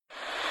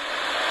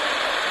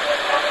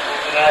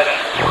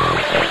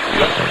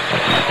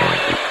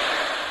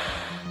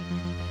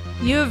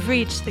You have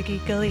reached the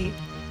Geek Elite.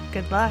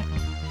 Good luck.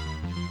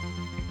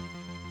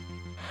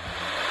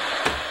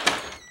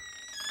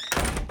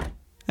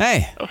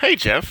 Hey. Oh, hey,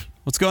 Jeff.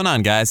 What's going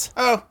on, guys?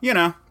 Oh,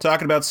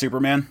 talking about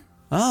Superman.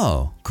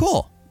 Oh,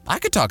 cool. I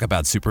could talk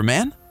about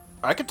Superman.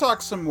 I could talk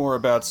some more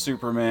about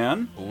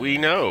Superman. We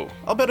know.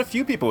 I'll bet a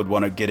few people would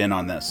want to get in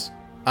on this.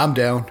 I'm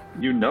down.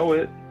 You know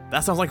it.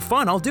 That sounds like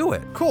fun. I'll do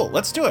it. Cool,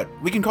 let's do it.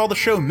 We can call the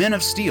show Men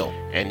of Steel.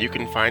 And you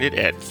can find it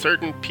at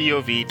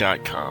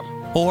certainpov.com.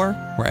 Or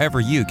wherever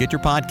you get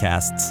your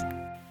podcasts.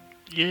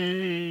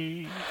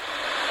 Yay.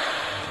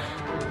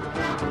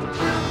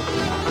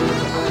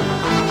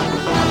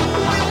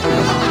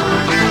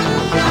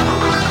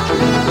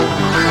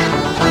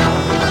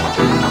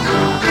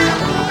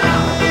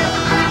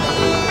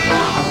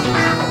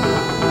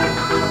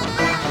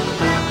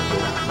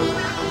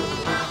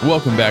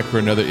 Welcome back for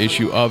another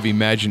issue of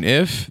Imagine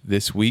If.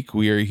 This week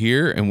we are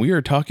here and we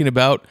are talking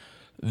about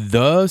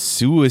The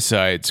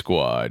Suicide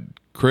Squad.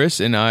 Chris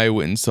and I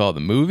went and saw the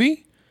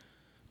movie.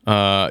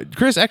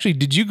 Chris, actually,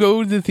 did you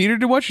go to the theater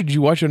to watch, or did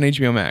you watch it on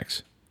HBO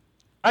Max?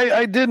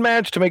 I did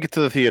manage to make it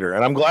to the theater,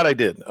 and I'm glad I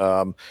did.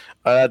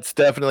 That's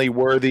definitely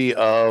worthy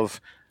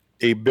of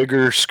a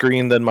bigger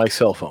screen than my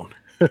cell phone.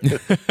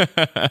 Yes,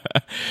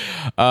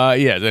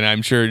 and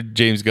I'm sure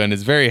James Gunn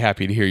is very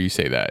happy to hear you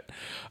say that.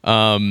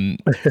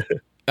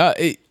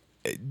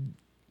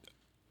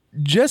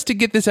 Just to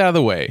get this out of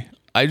the way,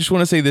 I just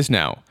want to say this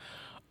now.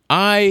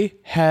 I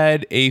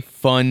had a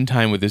fun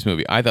time with this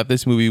movie. I thought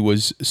this movie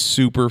was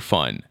super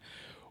fun.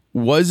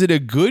 Was it a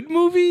good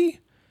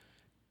movie?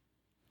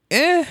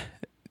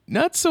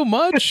 Not so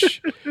much,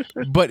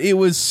 but it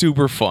was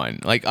super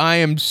fun. Like, I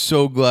am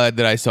so glad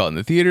that I saw it in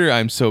the theater.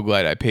 I'm so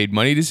glad I paid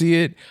money to see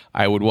it.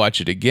 I would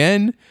watch it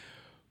again.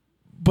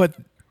 But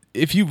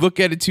if you look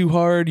at it too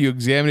hard, you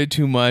examine it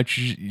too much,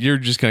 you're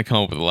just going to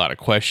come up with a lot of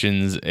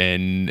questions.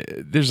 And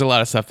there's a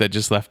lot of stuff that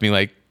just left me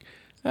like,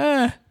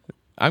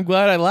 I'm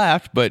glad I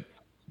laughed, but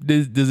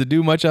does it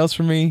do much else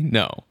for me?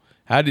 No.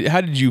 How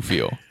did you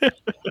feel?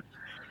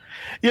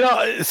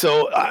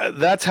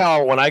 That's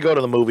how, when I go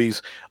to the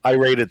movies, I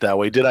rate it that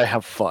way. Did I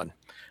have fun?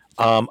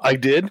 I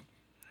did.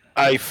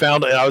 I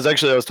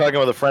was talking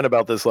with a friend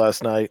about this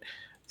last night.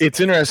 It's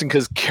interesting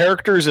because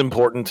character is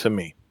important to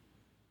me.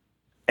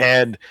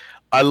 And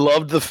I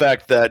loved the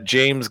fact that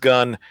James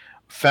Gunn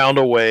found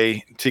a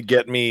way to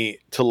get me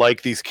to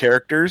like these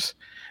characters.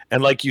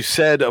 And like you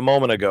said a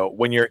moment ago,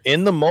 when you're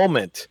in the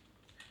moment,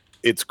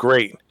 it's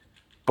great.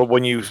 But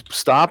when you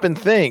stop and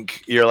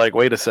think, you're like,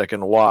 wait a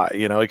second, why?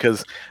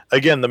 Because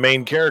again, the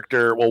main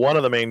character, one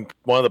of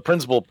the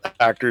principal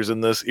actors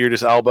in this,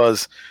 Idris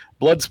Elba's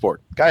Bloodsport,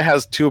 guy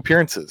has 2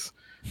 appearances,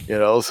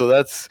 so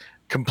that's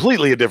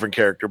completely a different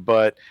character.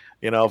 But,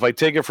 if I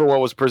take it for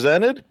what was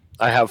presented,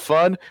 I have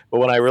fun. But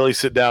when I really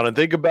sit down and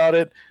think about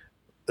it,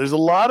 there's a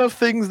lot of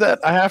things that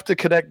I have to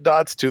connect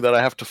dots to that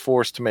I have to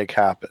force to make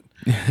happen.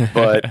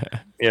 But,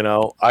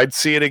 I'd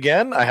see it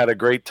again. I had a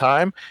great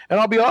time. And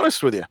I'll be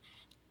honest with you.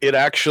 It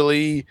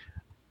actually,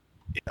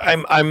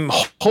 I'm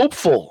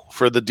hopeful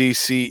for the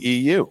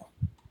DCEU.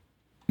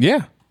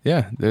 Yeah.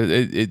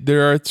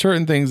 There are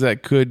certain things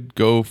that could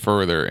go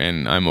further,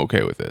 and I'm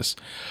okay with this.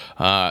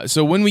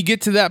 So when we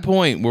get to that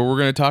point where we're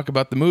going to talk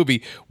about the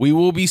movie, we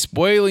will be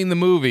spoiling the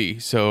movie.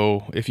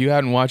 So if you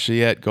haven't watched it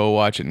yet, go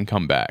watch it and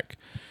come back.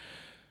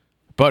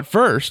 But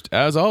first,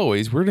 as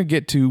always, we're going to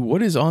get to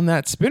what is on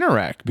that spinner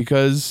rack,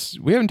 because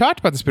we haven't talked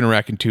about the spinner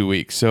rack in 2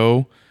 weeks.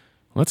 So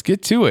let's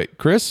get to it.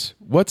 Chris,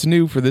 what's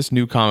new for this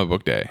new comic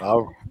book day?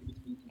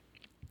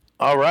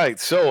 All right.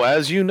 So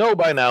as you know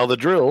by now, the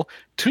drill,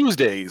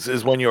 Tuesdays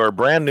is when your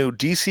brand new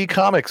DC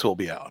Comics will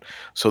be out.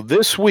 So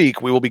this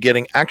week we will be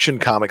getting Action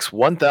Comics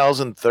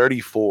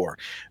 1034.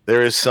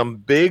 There is some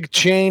big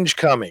change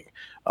coming.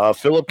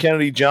 Philip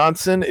Kennedy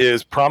Johnson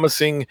is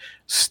promising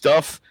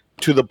stuff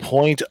to the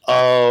point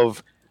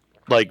of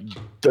like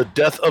the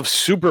Death of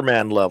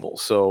Superman level.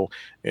 So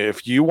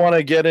if you want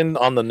to get in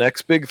on the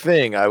next big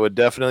thing, I would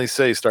definitely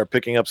say start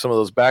picking up some of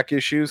those back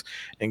issues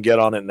and get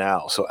on it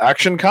now. So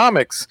Action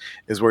Comics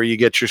is where you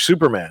get your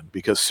Superman,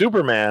 because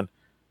Superman,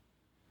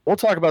 we'll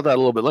talk about that a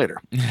little bit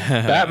later.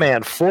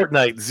 Batman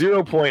Fortnite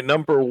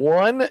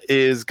 0.1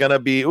 is going to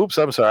be, oops,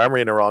 I'm sorry, I'm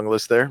reading the wrong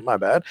list there. My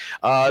bad.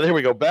 There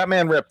we go.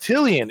 Batman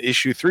Reptilian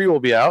issue 3 will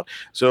be out.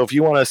 So if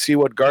you want to see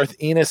what Garth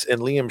Ennis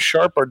and Liam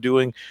Sharp are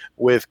doing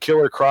with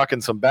Killer Croc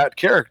and some Bat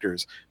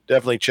characters,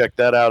 definitely check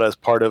that out as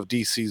part of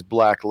DC's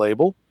Black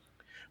Label.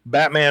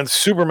 Batman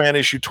Superman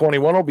issue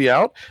 21 will be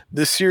out.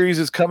 This series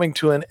is coming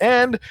to an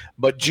end,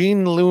 but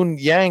Jean Lune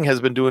Yang has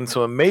been doing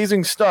some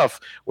amazing stuff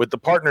with the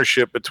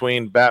partnership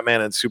between Batman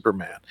and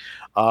Superman.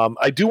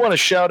 I do want to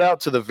shout out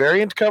to the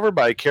variant cover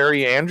by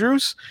Carrie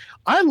Andrews.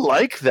 I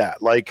like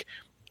that. Like,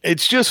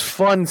 it's just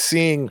fun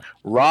seeing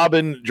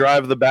Robin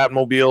drive the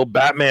Batmobile,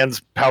 Batman's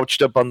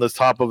pouched up on the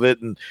top of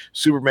it, and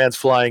Superman's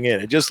flying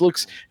in. It just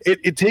looks,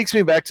 it takes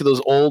me back to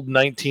those old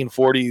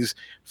 1940s,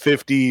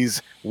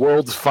 50s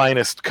World's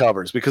Finest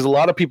covers, because a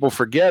lot of people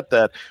forget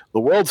that the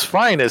World's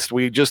Finest,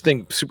 we just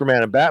think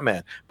Superman and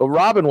Batman, but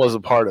Robin was a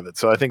part of it.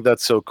 So I think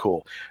that's so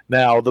cool.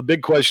 Now, the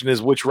big question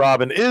is, which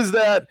Robin is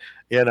that?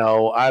 You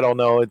know, I don't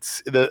know.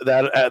 It's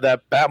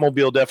that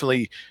Batmobile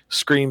definitely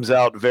screams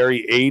out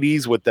very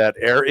 80s with that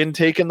air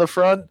intake in the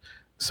front.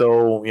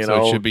 So, you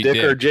know,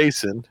 Dick or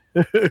Jason.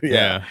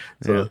 Yeah.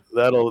 So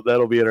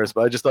that'll be interesting.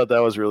 But I just thought that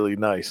was really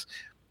nice.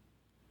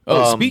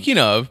 Oh, speaking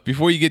of,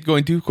 before you get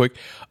going too quick,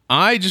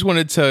 I just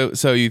wanted to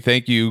tell you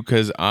thank you,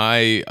 because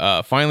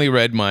I finally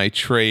read my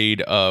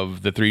trade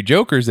of the 3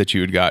 Jokers that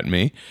you had gotten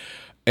me.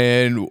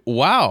 And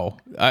wow,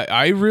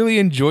 I really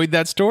enjoyed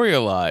that story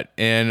a lot.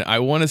 And I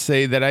want to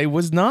say that I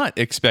was not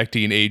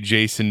expecting a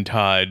Jason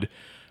Todd,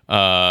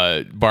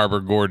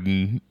 Barbara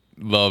Gordon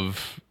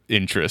love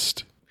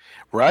interest.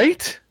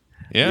 Right?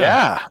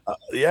 Yeah.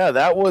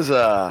 That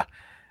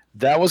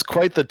was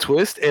quite the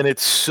twist, and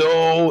it's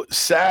so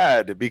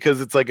sad because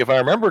it's like, if I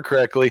remember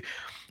correctly,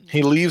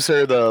 he leaves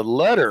her the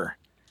letter,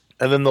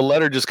 and then the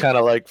letter just kind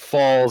of like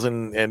falls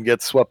and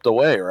gets swept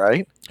away,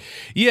 right?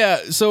 Yeah.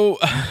 So,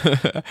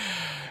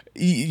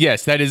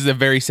 yes, that is a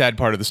very sad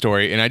part of the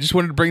story, and I just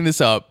wanted to bring this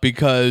up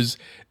because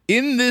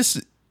in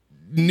this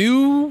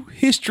new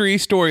history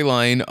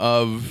storyline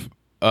of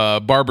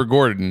Barbara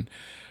Gordon,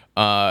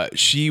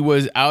 she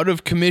was out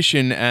of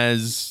commission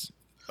as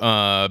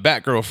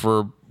Batgirl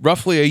for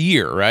roughly a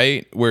year,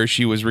 right? Where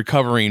she was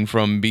recovering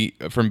from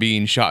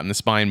being shot in the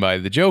spine by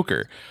the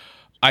Joker.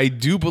 I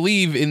do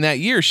believe in that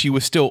year she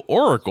was still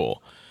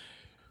Oracle.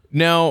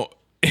 Now,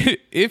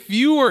 if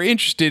you are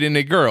interested in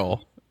a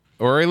girl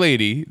or a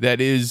lady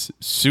that is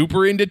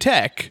super into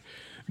tech,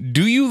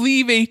 do you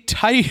leave a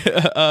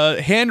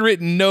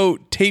handwritten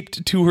note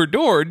taped to her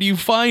door? Do you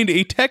find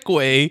a tech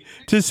way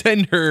to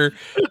send her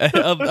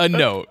a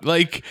note?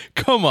 Like,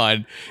 come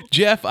on,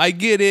 Jeff, I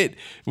get it.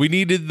 We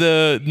needed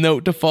the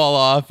note to fall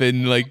off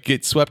and like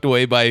get swept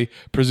away by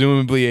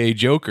presumably a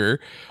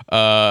Joker.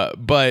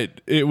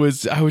 But I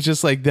was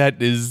just like,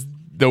 that is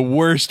the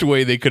worst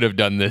way they could have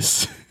done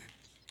this.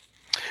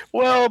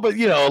 Well, but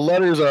you know,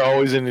 letters are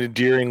always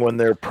endearing when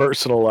they're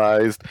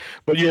personalized.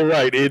 But you're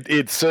right;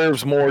 it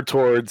serves more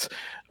towards,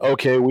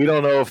 okay, we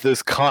don't know if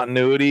this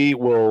continuity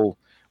will.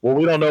 Well,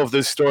 we don't know if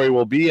this story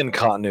will be in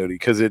continuity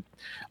because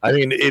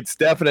it's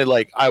definitely,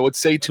 like, I would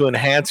say, to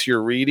enhance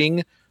your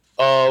reading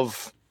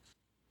of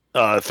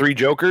 3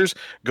 Jokers,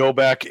 go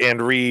back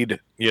and read,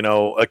 you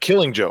know, A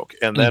Killing Joke,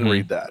 and then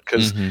read that,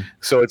 because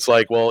so it's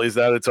like, well, is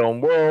that its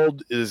own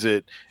world? Is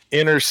it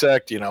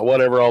intersect, you know,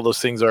 whatever all those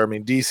things are. I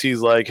mean,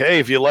 DC's like, hey,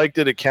 if you liked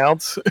it, it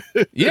counts.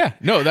 Yeah,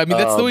 no, I mean,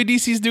 that's the way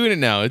DC's doing it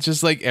now. It's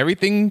just like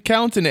everything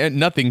counts and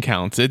nothing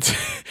counts.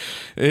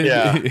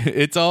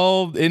 It's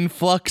all in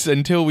flux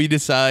until we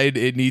decide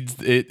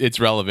it's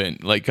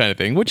relevant, like, kind of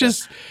thing, which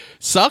is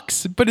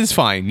sucks, but it's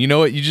fine. You know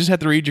what? You just have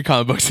to read your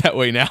comic books that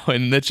way now,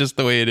 and that's just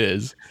the way it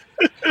is.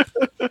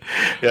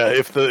 Yeah,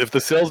 if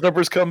the sales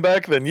numbers come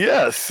back, then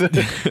yes.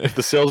 If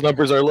the sales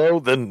numbers are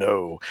low, then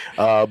no.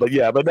 But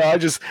no,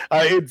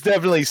 it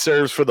definitely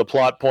serves for the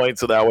plot point,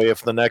 so that way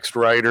if the next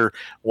writer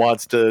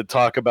wants to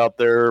talk about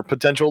their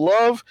potential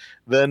love,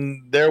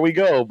 then there we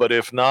go. But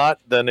if not,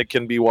 then it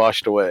can be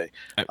washed away.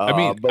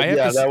 I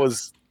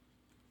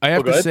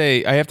have to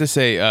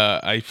say,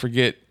 I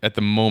forget at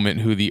the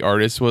moment who the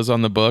artist was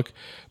on the book,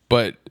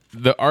 but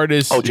the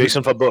artist... Oh,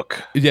 Jason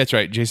Fabuk. That's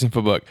right, Jason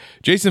Fabuk.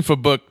 Jason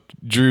Fabuk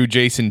drew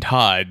Jason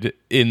Todd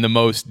in the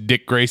most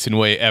Dick Grayson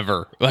way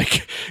ever.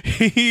 Like,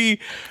 he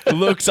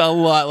looks a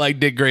lot like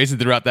Dick Grayson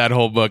throughout that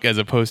whole book, as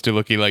opposed to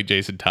looking like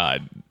Jason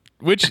Todd,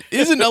 which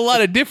isn't a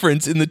lot of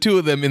difference in the two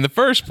of them in the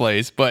first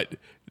place, but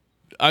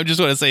I just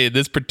want to say, in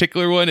this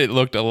particular one, it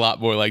looked a lot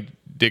more like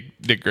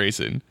Dick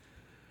Grayson.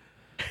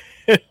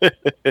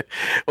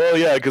 Well,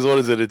 yeah, because what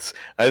is it?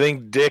 I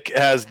think Dick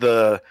has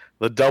the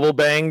double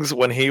bangs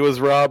when he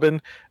was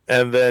Robin,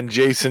 and then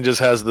Jason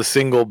just has the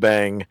single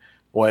bang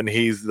when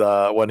he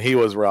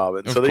was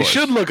Robin. So they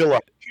should look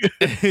alike.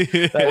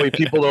 That way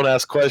people don't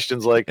ask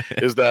questions like,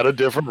 is that a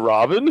different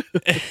Robin?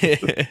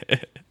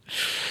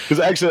 Because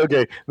actually,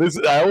 okay,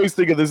 I always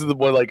think of this as the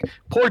one, like,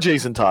 poor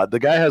Jason Todd. The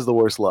guy has the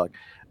worst luck.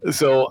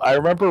 So I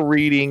remember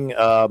reading,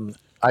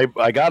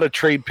 I got a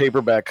trade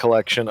paperback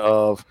collection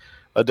of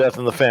A Death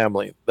in the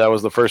Family. That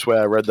was the first way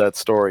I read that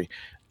story.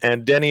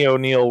 And Denny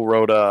O'Neil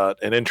wrote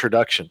an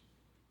introduction.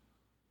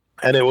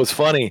 And it was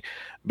funny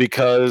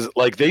because,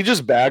 like, they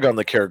just bag on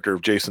the character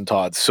of Jason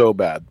Todd so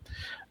bad.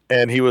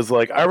 And he was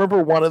like, I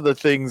remember one of the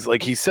things,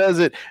 like, he says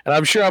it, and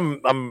I'm sure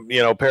I'm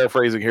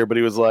paraphrasing here, but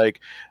he was like,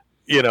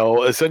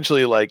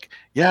 essentially like,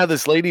 yeah,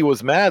 this lady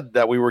was mad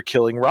that we were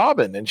killing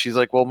Robin. And she's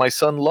like, well, my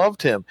son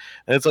loved him.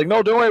 And it's like,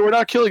 no, don't worry, we're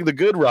not killing the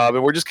good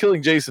Robin. We're just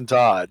killing Jason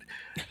Todd.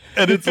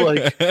 And it's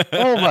like,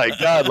 oh my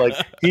God, like,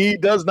 he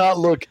does not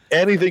look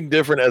anything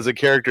different as a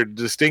character to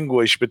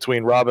distinguish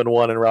between Robin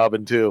 1 and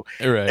Robin 2.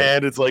 Right.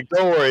 And it's like,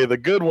 don't worry, the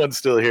good one's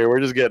still here.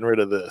 We're just getting rid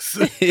of this.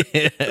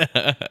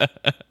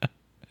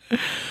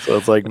 So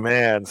it's like,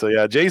 man. So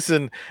yeah,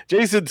 Jason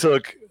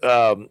took.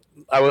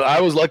 I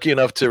was lucky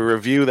enough to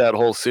review that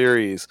whole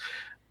series,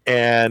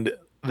 and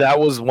that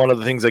was one of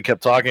the things I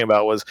kept talking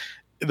about was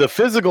the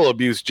physical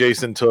abuse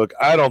Jason took.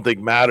 I don't think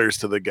matters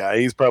to the guy.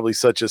 He's probably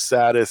such a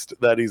sadist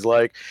that he's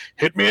like,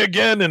 hit me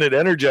again, and it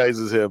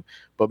energizes him.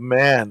 But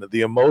man,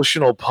 the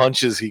emotional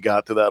punches he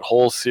got through that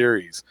whole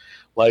series,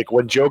 like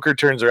when Joker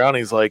turns around,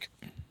 he's like,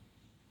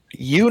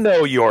 you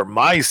know, you're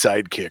my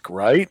sidekick,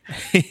 right?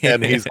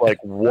 And he's like,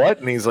 what?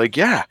 And he's like,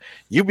 yeah,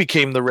 you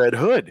became the Red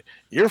Hood.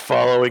 You're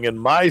following in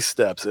my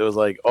steps. It was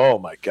like, oh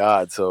my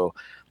God. So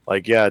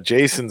like, yeah,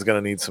 Jason's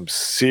going to need some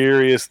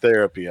serious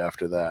therapy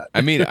after that. I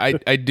mean,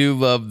 I do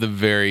love the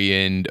very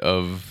end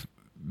of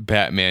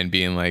Batman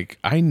being like,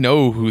 I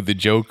know who the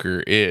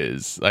Joker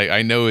is. Like,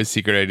 I know his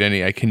secret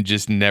identity. I can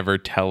just never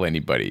tell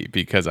anybody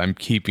because I'm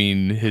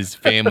keeping his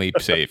family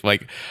safe.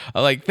 Like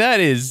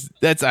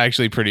that's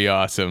actually pretty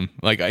awesome.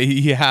 Like,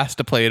 he has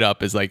to play it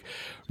up as like,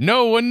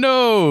 no one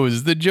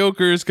knows. The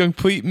Joker is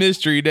complete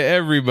mystery to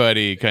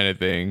everybody kind of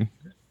thing.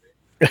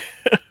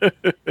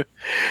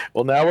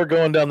 Well, now we're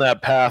going down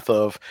that path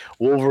of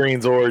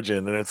Wolverine's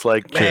origin, and it's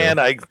like, man,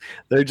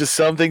 there are just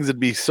some things that'd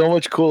be so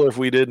much cooler if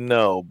we didn't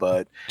know.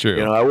 But True.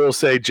 You know, I will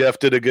say Jeff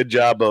did a good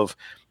job of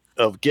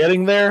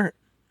getting there.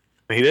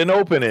 He didn't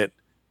open it,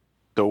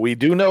 so we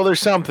do know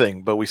there's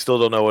something, but we still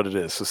don't know what it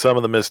is. So some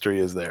of the mystery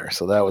is there.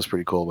 So that was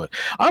pretty cool. But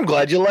I'm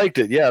glad you liked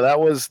it. Yeah, that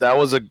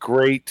was a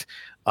great.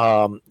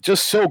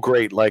 Just so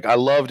great. Like, I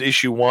loved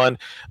issue 1.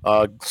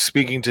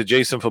 Speaking to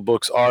Jason for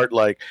Books art,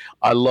 like,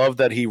 I love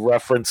that he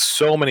referenced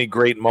so many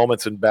great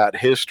moments in Bat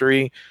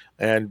history,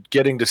 and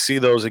getting to see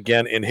those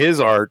again in his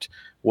art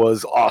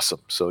was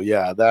awesome. So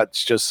yeah,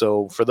 that's just,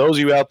 so for those of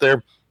you out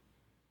there,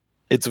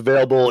 it's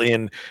available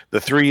in the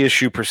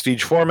 3-issue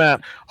prestige format,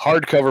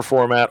 hardcover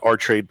format, or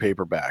trade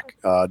paperback.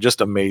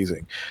 Just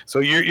amazing. So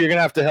you're going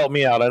to have to help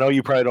me out. I know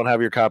you probably don't have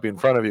your copy in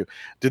front of you.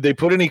 Did they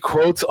put any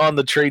quotes on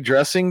the trade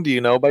dressing? Do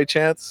you know by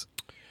chance?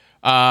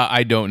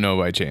 I don't know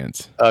by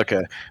chance.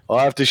 Okay. I'll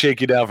have to shake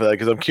you down for that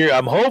because I'm curious.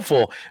 I'm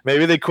hopeful.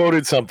 Maybe they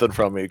quoted something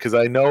from me because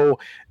I know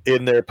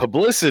in their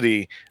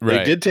publicity,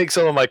 they did take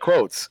some of my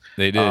quotes.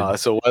 They did.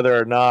 So whether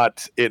or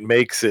not it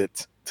makes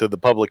it to the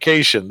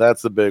publication,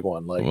 that's the big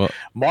one. Like, well,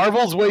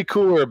 Marvel's way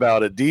cooler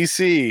about it.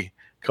 DC,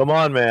 come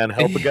on, man,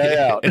 help a guy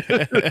out.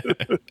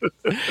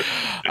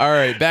 All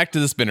right, back to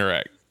the spinner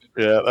rack.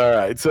 Yeah, all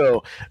right.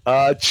 So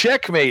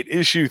Checkmate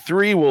issue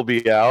 3 will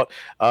be out.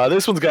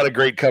 This one's got a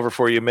great cover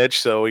for you,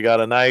 Mitch. So we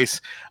got a nice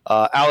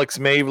Alex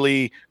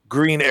Mavely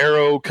Green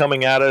Arrow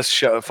coming at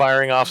us,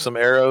 firing off some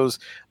arrows.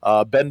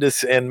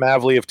 Bendis and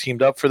Mavely have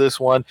teamed up for this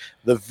one.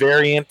 The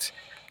variant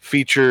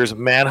features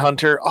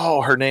Manhunter.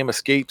 Oh, her name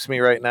escapes me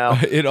right now.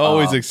 It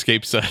always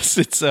escapes us.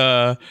 It's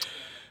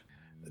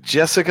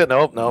Jessica.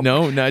 Nope.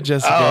 No, not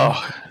Jessica.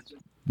 Oh.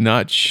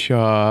 Not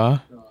Shaw.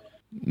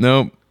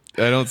 Nope.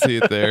 I don't see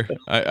it there.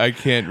 I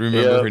can't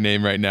remember her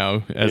name right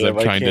now as I'm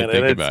trying to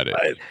think about it.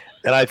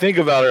 And I think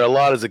about her a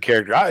lot as a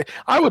character.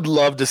 I would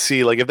love to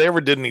see, like, if they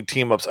ever did any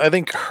team ups, I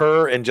think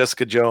her and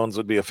Jessica Jones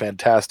would be a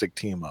fantastic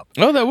team up.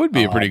 Oh, that would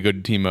be a pretty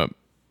good team up.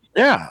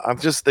 Yeah,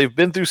 they've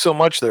been through so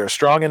much. They're a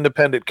strong,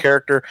 independent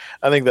character.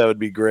 I think that would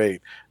be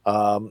great.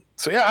 So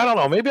yeah, I don't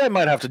know. Maybe I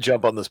might have to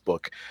jump on this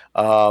book.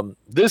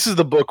 This is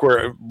the book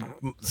where,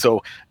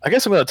 so I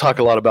guess I'm going to talk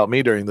a lot about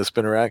me during the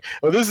spinner rack.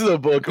 But this is a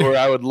book where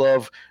I would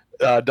love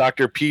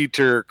Dr.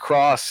 Peter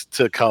Cross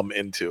to come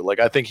into. Like,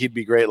 I think he'd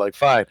be great. Like,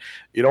 fine,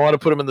 you don't want to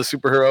put him in the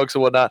superheroics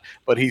and whatnot,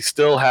 but he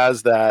still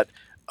has that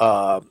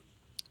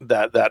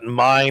that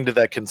mind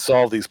that can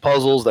solve these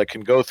puzzles, that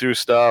can go through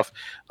stuff.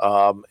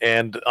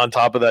 And on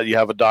top of that, you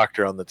have a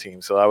doctor on the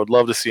team. So I would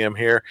love to see him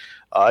here.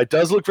 It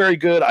does look very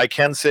good. I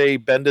can say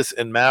Bendis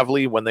and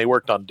Mavely, when they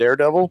worked on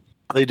Daredevil,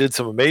 they did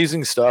some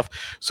amazing stuff.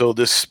 So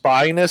this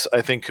spyness,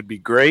 I think, could be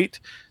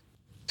great.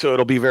 So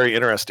it'll be very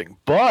interesting.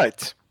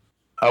 But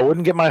I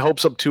wouldn't get my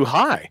hopes up too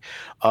high.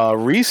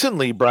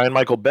 Recently, Brian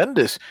Michael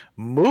Bendis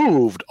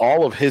moved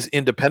all of his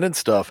independent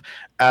stuff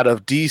out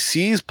of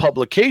DC's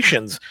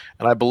publications,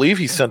 and I believe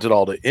he sent it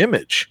all to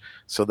Image.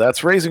 So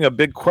that's raising a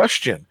big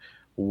question.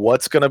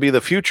 What's going to be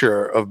the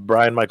future of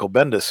Brian Michael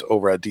Bendis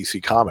over at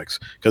DC Comics?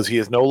 Because he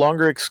is no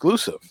longer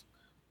exclusive.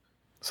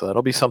 So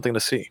that'll be something to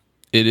see.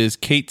 It is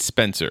Kate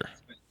Spencer.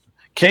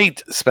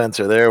 Kate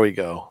Spencer, there we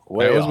go.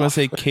 I was going to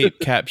say Kate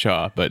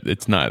Capshaw, but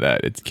it's not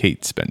that. It's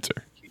Kate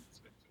Spencer.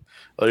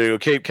 Oh, there you go,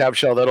 Kate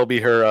Capshaw. That'll be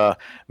her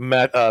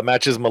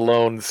Matches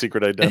Malone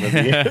secret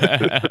identity.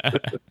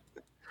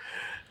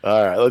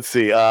 All right, let's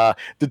see.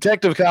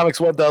 Detective Comics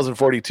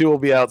 1042 will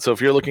be out. So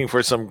if you're looking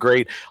for some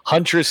great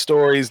Huntress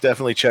stories,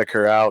 definitely check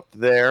her out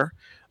there.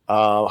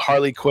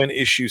 Harley Quinn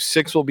issue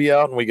 6 will be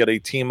out, and we get a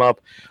team up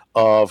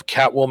of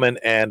Catwoman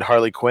and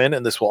Harley Quinn,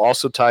 and this will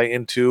also tie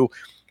into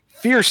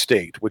Fear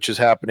State, which is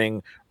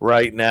happening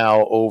right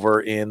now over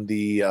in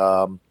the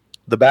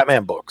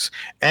Batman books.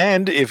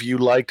 And if you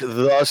liked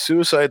The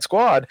Suicide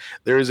Squad,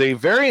 there is a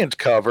variant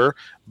cover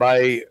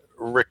by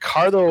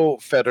Riccardo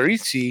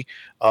Federici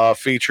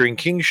featuring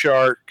King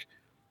Shark,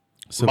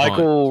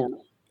 Savant.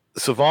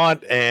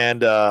 Savant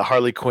and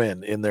Harley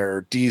Quinn in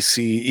their DC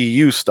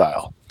EU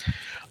style.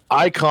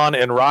 Icon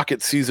and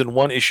Rocket Season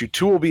 1, Issue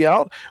 2 will be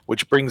out,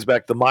 which brings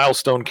back the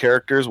Milestone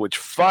characters, which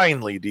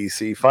finally,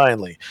 DC,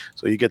 finally.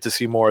 So you get to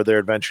see more of their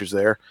adventures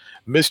there.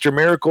 Mr.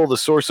 Miracle, The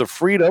Source of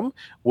Freedom,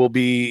 will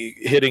be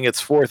hitting its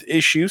 4th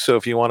issue. So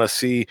if you want to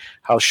see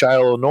how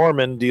Shiloh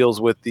Norman deals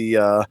with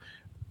the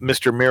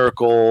Mr.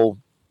 Miracle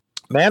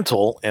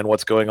mantle and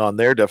what's going on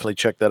there, definitely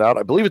check that out.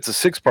 I believe it's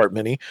a 6-part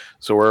mini,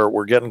 so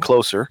we're getting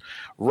closer.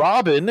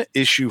 Robin,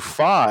 Issue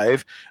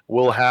 5,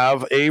 will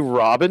have a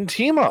Robin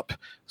team-up.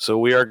 So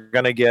we are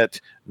going to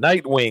get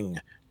Nightwing,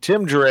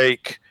 Tim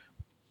Drake,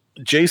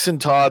 Jason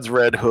Todd's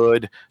Red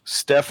Hood,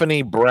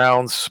 Stephanie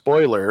Brown's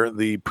Spoiler,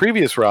 the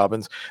previous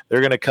Robins. They're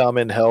going to come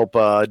and help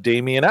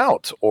Damian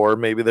out, or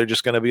maybe they're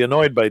just going to be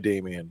annoyed by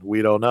Damian.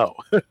 We don't know.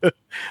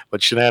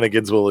 But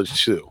shenanigans will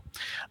ensue.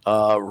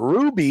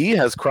 Ruby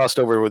has crossed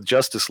over with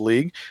Justice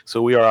League,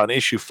 so we are on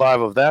issue 5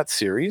 of that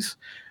series.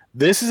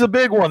 This is a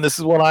big one. This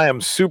is one I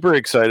am super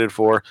excited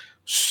for.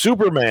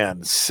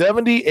 Superman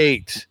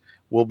 78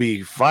 will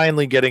be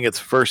finally getting its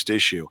first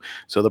issue.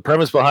 So the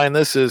premise behind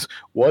this is,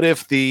 what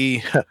if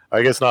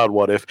I guess not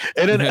what if,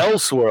 in an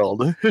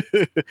Elseworld,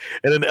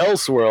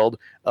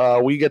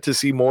 we get to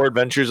see more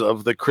adventures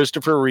of the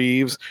Christopher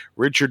Reeves,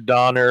 Richard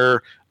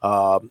Donner,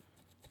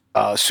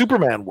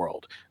 Superman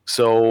world.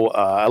 So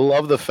I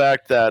love the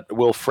fact that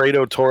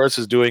Wilfredo Torres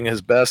is doing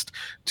his best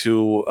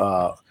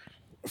to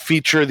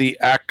feature the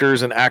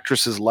actors and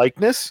actresses'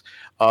 likeness.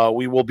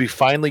 We will be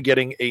finally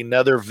getting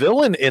another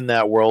villain in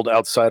that world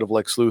outside of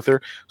Lex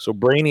Luthor. So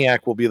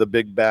Brainiac will be the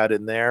big bad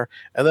in there.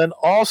 And then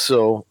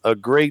also a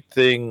great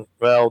thing,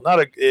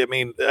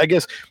 I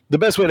guess the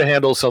best way to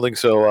handle something,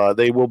 so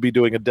they will be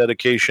doing a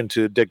dedication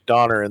to Dick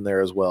Donner in there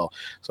as well.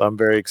 So I'm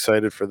very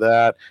excited for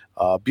that.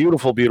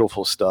 Beautiful,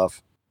 beautiful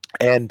stuff.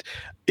 And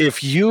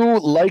if you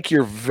like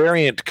your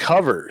variant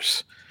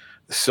covers,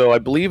 so I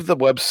believe the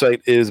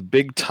website is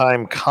Big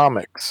Time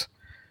Comics.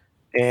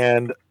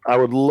 And I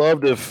would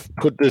love to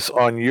put this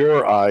on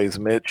your eyes,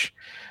 Mitch.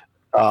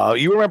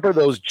 You remember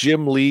those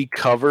Jim Lee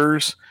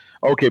covers?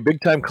 Okay,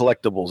 Big Time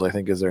Collectibles, I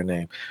think is their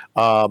name.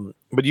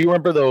 But you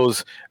remember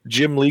those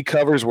Jim Lee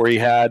covers where he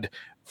had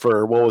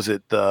for, what was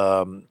it,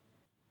 the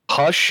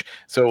Hush?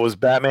 So it was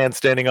Batman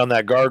standing on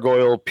that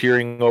gargoyle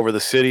peering over the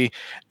city.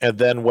 And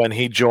then when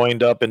he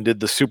joined up and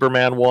did the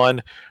Superman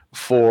one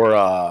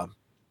for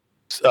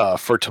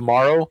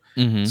tomorrow.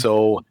 Mm-hmm.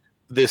 So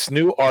this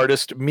new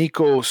artist,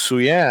 Miko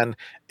Suyan,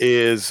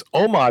 is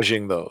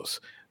homaging those.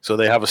 So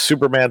they have a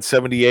Superman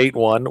 78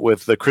 one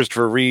with the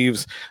Christopher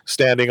Reeves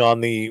standing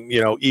on the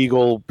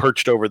eagle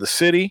perched over the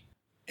city.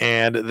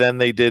 And then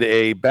they did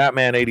a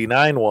Batman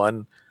 89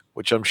 one,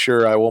 which I'm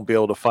sure I won't be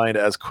able to find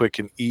as quick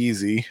and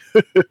easy.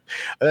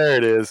 There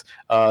it is.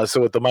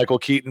 So with the Michael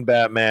Keaton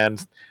Batman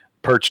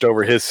perched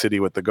over his city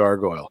with the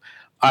gargoyle.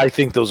 I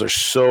think those are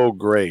so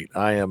great.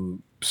 I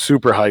am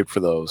super hyped for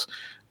those.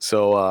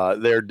 So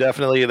they're a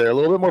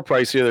little bit more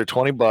pricier. They're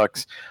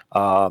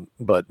 $20.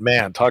 But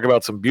man, talk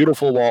about some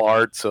beautiful wall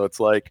art. So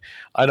it's like,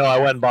 I know I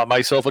went and bought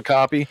myself a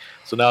copy.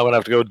 So now I'm going to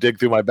have to go dig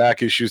through my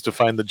back issues to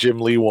find the Jim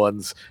Lee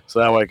ones.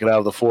 So now I can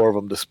have the 4 of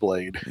them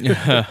displayed.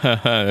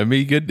 It'd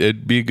be good.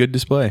 It'd be a good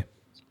display.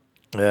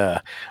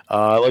 Yeah.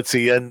 Let's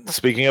see. And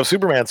speaking of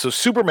Superman, so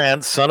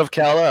Superman, son of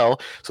Kal-El.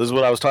 So this is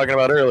what I was talking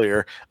about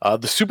earlier.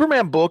 The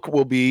Superman book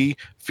will be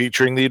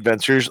featuring the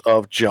adventures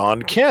of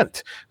John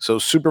Kent. So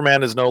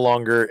Superman is no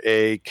longer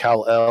a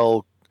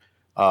Kal-El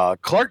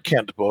Clark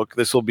Kent book.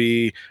 This will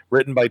be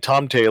written by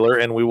Tom Taylor,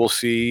 and we will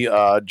see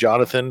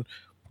Jonathan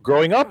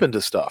growing up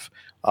into stuff.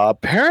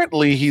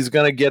 Apparently, he's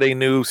going to get a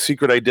new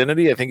secret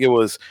identity. I think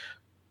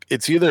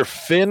it's either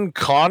Finn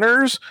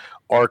Connors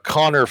or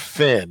Connor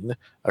Finn.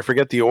 I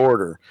forget the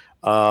order.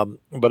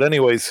 But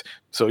anyways,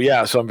 so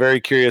I'm very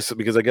curious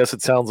because I guess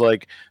it sounds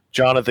like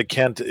Jonathan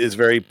Kent is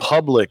very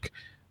public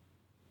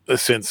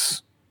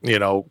since,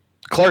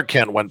 Clark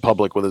Kent went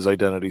public with his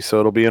identity.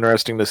 So it'll be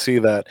interesting to see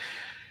that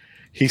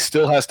he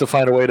still has to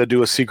find a way to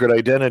do a secret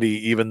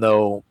identity, even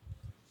though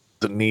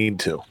he doesn't need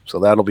to. So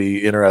that'll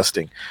be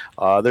interesting.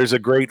 There's a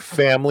great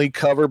family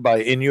cover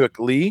by Inuit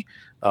Lee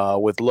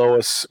with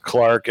Lois,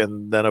 Clark,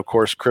 and then, of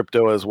course,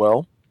 Crypto as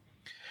well.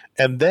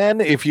 And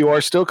then, if you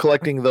are still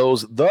collecting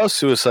the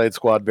Suicide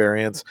Squad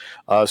variants,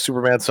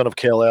 Superman Son of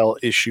Kal-El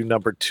issue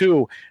number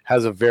 2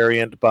 has a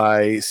variant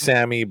by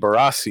Sammy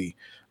Barassi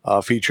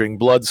featuring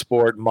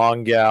Bloodsport,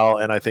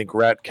 Mongal, and I think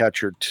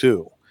Ratcatcher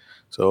 2.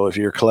 So if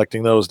you're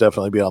collecting those,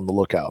 definitely be on the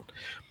lookout.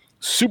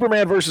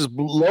 Superman vs.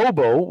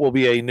 Lobo will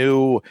be a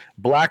new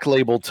Black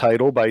Label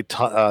title by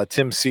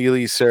Tim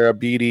Seeley, Sarah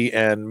Beatty,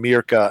 and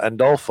Mirka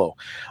Andolfo.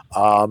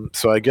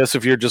 So I guess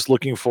if you're just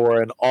looking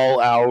for an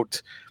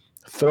all-out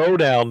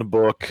throwdown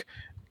book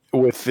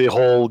with the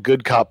whole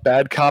good cop,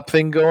 bad cop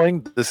thing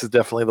going, this is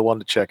definitely the one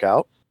to check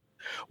out.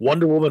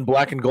 Wonder Woman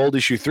Black and Gold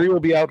issue 3 will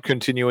be out,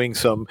 continuing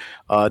some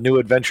new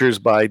adventures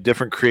by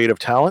different creative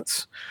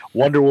talents.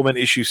 Wonder Woman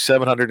issue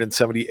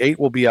 778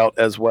 will be out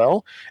as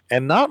well.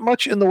 And not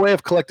much in the way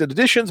of collected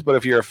editions, but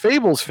if you're a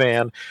Fables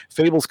fan,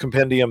 Fables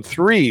Compendium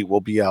 3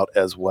 will be out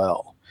as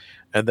well.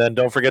 And then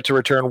don't forget to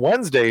return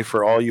Wednesday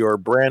for all your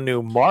brand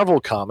new Marvel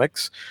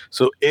comics.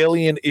 So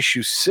Alien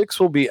issue 6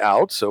 will be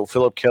out. So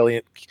Philip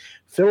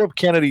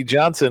Kennedy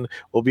Johnson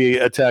will be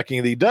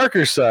attacking the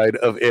darker side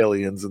of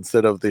aliens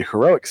instead of the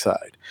heroic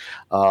side.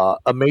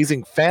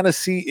 Amazing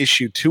Fantasy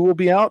issue 2 will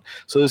be out.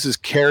 So this is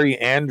Carrie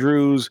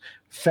Andrews'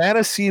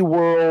 fantasy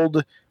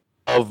world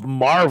of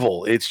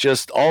Marvel. It's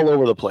just all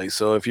over the place.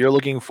 So if you're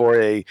looking for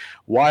a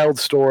wild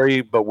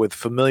story but with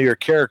familiar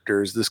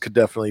characters, this could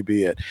definitely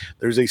be it.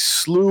 There's a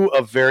slew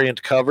of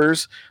variant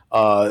covers.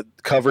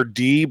 Cover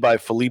D by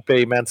Felipe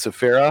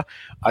Mancifera.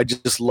 I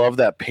just love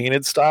that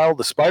painted style.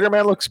 The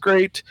Spider-Man looks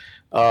great.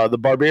 The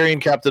Barbarian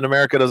Captain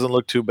America doesn't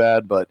look too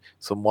bad, but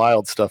some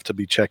wild stuff to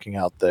be checking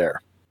out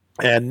there.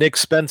 And Nick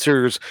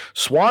Spencer's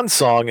Swan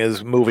Song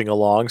is moving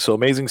along. So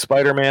Amazing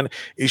Spider-Man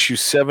issue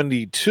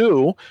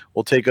 72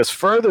 will take us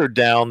further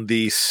down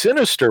the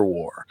Sinister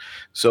War.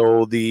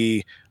 So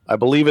I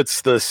believe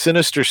it's the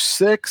Sinister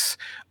Six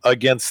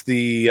against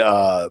the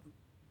are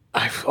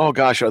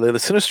they the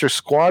Sinister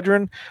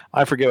Squadron?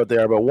 I forget what they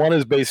are, but one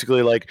is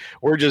basically like,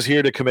 we're just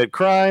here to commit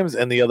crimes,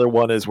 and the other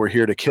one is we're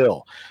here to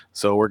kill.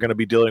 So we're going to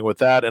be dealing with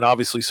that, and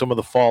obviously some of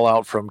the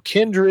fallout from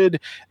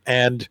Kindred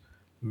and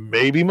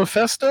maybe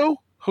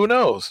Mephisto? Who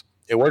knows?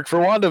 It worked for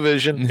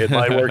WandaVision. It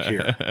might work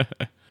here.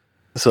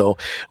 So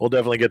we'll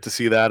definitely get to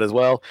see that as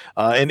well.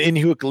 And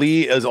In-Hyuk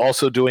Lee is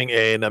also doing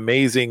an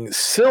amazing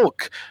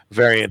Silk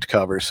variant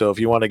cover. So if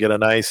you want to get a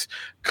nice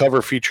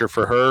cover feature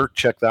for her,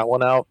 check that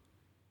one out.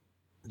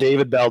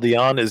 David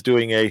Baldeon is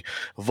doing a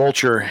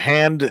Vulture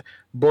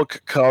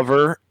handbook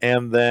cover,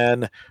 and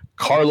then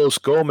Carlos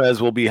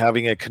Gomez will be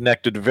having a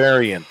connected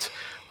variant.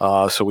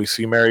 So we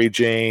see Mary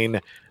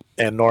Jane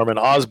and Norman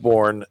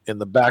Osborn in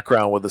the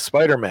background with the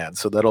Spider-Man.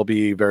 So that'll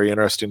be very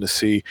interesting to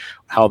see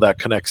how that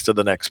connects to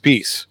the next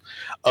piece.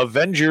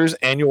 Avengers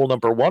Annual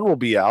number 1 will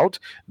be out.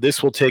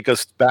 This will take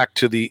us back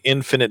to the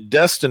Infinite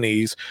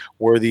Destinies,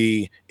 where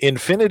the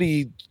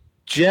Infinity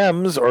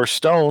Gems or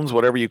stones,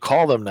 whatever you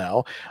call them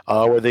now,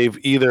 where they've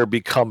either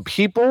become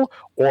people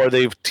or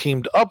they've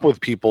teamed up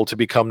with people to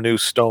become new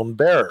stone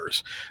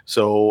bearers.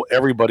 So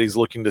everybody's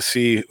looking to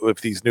see if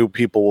these new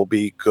people will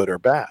be good or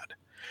bad.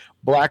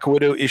 Black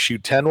Widow issue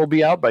 10 will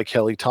be out by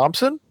Kelly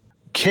Thompson.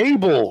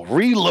 Cable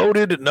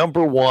Reloaded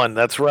number 1.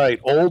 That's right.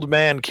 Old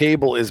man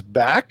Cable is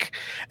back.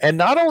 And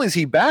not only is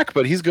he back,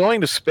 but he's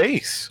going to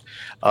space.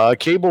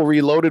 Cable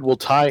Reloaded will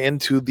tie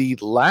into the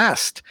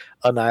last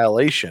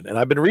Annihilation. And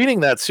I've been reading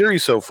that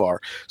series so far.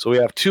 So we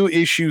have 2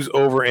 issues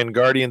over in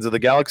Guardians of the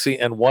Galaxy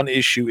and 1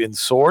 issue in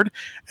Sword.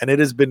 And it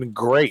has been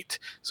great.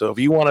 So if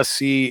you want to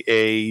see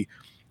a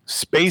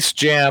space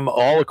jam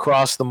all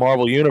across the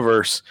Marvel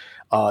Universe,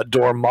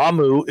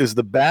 Dormammu is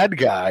the bad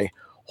guy.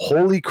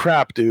 Holy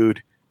crap,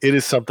 dude. It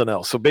is something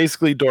else. So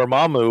basically,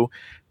 Dormammu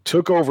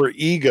took over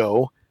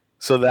Ego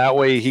so that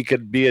way he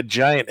could be a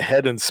giant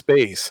head in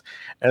space.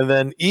 And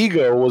then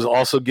Ego was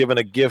also given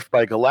a gift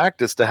by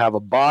Galactus to have a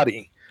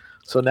body.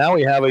 So now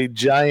we have a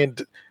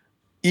giant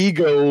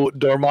Ego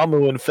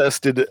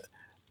Dormammu-infested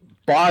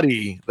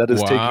body that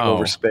is taking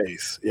over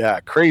space. Yeah,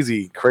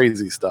 crazy,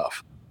 crazy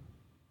stuff.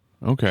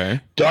 Okay.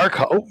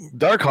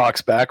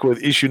 Darkhawk's back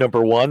with issue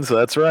number 1, so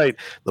that's right.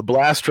 The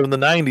Blast from the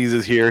 90s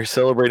is here,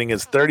 celebrating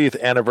his 30th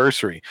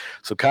anniversary.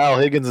 So Kyle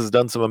Higgins has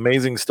done some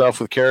amazing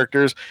stuff with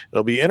characters.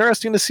 It'll be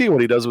interesting to see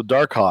what he does with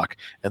Darkhawk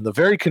and the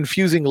very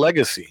confusing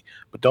legacy.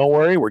 But don't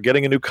worry, we're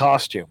getting a new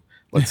costume.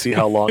 Let's see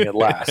how long it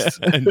lasts.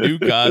 A new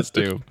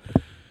costume.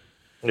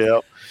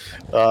 Yep.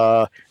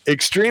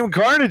 Extreme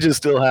Carnage is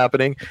still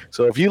happening.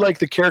 So if you like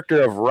the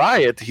character of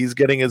Riot, he's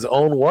getting his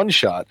own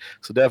one-shot.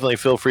 So definitely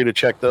feel free to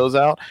check those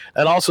out.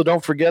 And also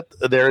don't forget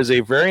there is a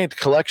variant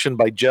collection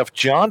by Jeff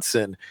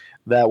Johnson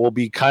that will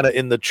be kind of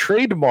in the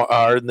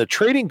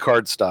trading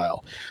card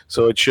style.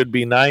 So it should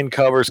be 9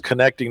 covers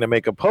connecting to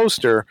make a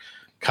poster,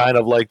 kind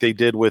of like they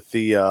did with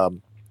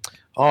the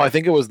I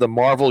think it was the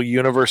Marvel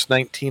Universe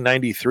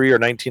 1993 or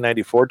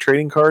 1994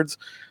 trading cards.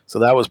 So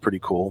that was pretty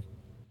cool.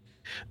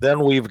 Then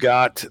we've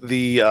got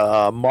the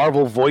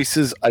Marvel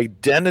Voices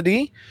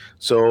Identity.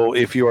 So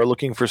if you are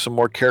looking for some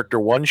more character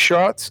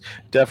one-shots,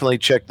 definitely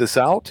check this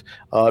out.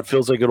 It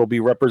feels like it'll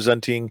be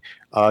representing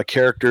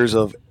characters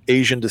of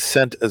Asian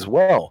descent as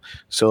well.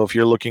 So if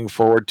you're looking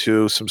forward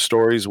to some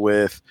stories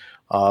with,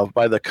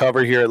 by the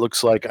cover here, it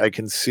looks like I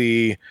can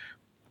see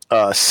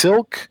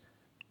Silk,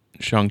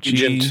 Shang-Chi,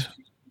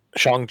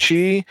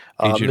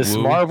 Miss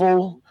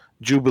Marvel,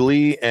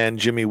 Jubilee, and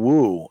Jimmy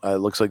Woo. It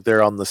looks like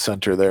they're on the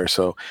center there,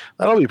 so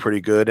that'll be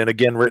pretty good. And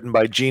again, written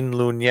by Gene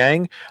Luen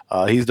Yang.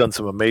 He's done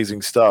some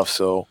amazing stuff,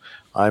 so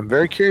I'm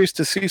very curious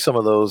to see some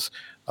of those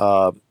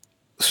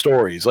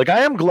stories. Like, I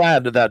am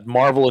glad that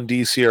Marvel and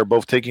DC are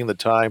both taking the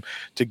time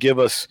to give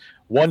us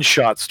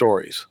one-shot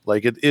stories.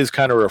 Like, it is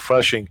kind of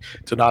refreshing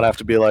to not have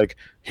to be like,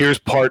 here's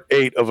part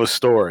 8 of a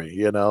story,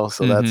 you know?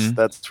 So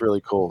that's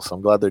really cool. So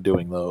I'm glad they're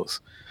doing those.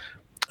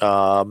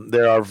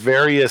 There are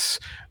various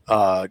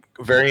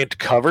variant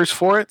covers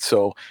for it,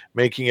 so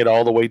making it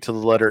all the way to the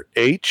letter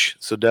H.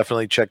 So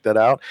definitely check that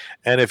out.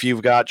 And if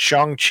you've got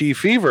Shang-Chi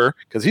fever,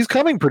 because he's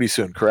coming pretty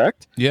soon,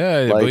 correct? Yeah,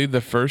 I Like believe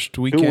the first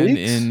weekend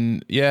weeks?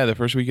 the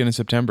first weekend in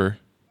September.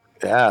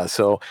 Yeah,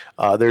 so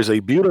there's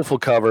a beautiful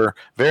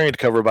variant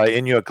cover by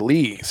Inyuk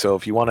Lee. So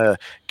if you want to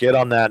get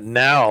on that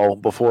now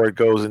before it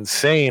goes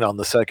insane on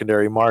the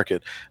secondary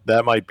market,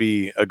 that might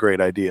be a great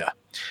idea.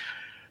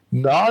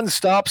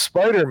 Non-stop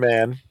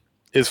Spider-Man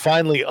is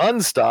finally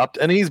unstopped,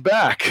 and he's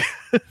back.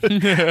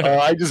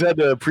 I just had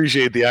to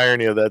appreciate the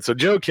irony of that. So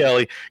Joe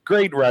Kelly,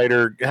 great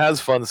writer,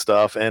 has fun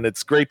stuff, and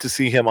it's great to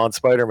see him on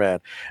Spider-Man.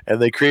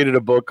 And they created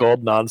a book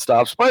called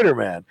Non-Stop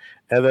Spider-Man.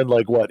 And then,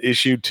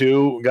 issue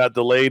 2 got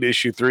delayed,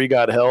 issue 3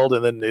 got held,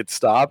 and then it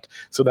stopped.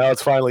 So now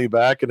it's finally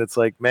back, and it's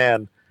like,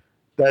 man,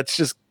 that's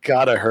just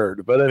gotta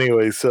hurt. But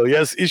anyway, so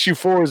yes, issue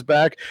 4 is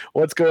back.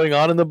 What's going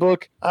on in the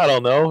book? I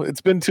don't know. It's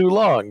been too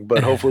long,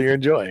 but hopefully you're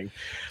enjoying.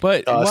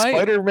 But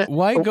Spider-Man.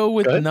 why go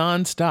with go ahead.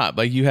 nonstop?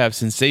 Like, you have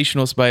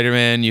Sensational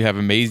Spider-Man, you have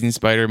Amazing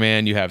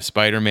Spider-Man, you have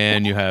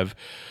Spider-Man, you have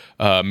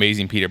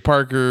Amazing Peter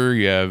Parker,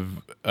 you have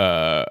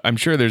I'm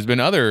sure there's been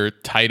other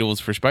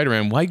titles for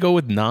Spider-Man. Why go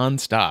with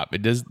nonstop?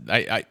 It does.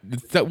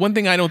 It's that one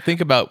thing I don't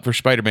think about for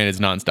Spider-Man is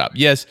nonstop.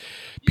 Yes,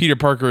 Peter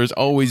Parker is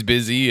always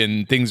busy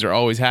and things are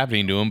always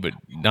happening to him, but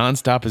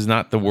nonstop is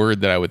not the word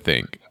that I would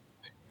think.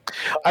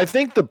 I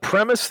think the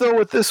premise, though,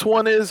 with this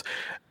one is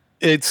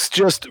it's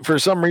just for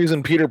some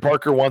reason Peter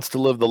Parker wants to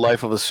live the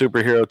life of a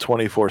superhero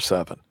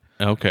 24/7.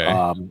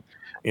 Okay.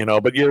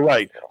 But you're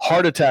right.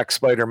 Heart attack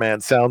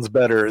Spider-Man sounds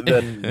better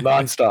than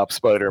nonstop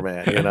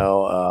Spider-Man.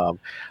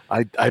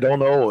 I don't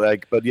know.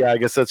 But yeah, I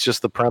guess that's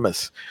just the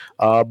premise.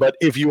 But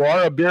if you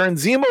are a Baron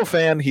Zemo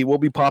fan, he will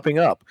be popping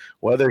up.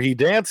 Whether he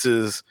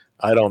dances,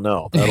 I don't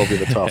know. That'll be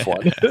the tough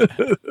one.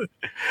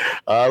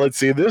 Let's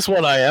see. This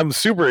one I am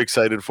super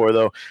excited for,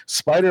 though.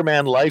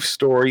 Spider-Man Life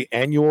Story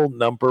Annual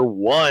Number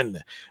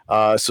 1.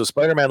 So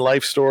Spider-Man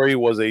Life Story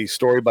was a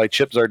story by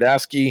Chip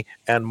Zdarsky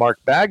and Mark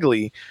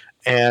Bagley.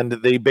 And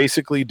they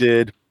basically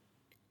did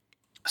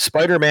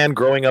Spider-Man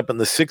growing up in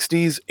the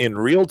 60s in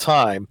real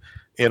time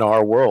in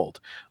our world.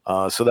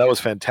 So that was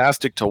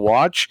fantastic to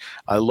watch.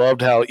 I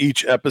loved how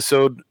each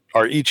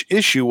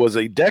issue was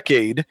a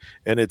decade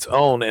in its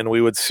own, and we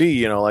would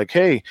see,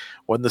 hey,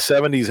 when the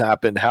 70s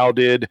happened, how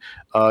did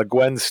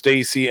Gwen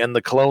Stacy and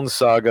the Clone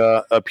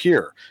Saga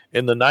appear?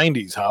 In the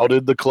 90s, how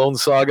did the Clone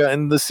Saga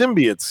and the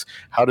symbiotes,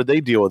 how did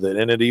they deal with it?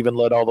 And it even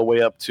led all the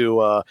way up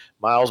to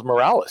Miles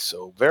Morales.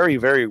 So very,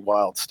 very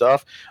wild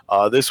stuff.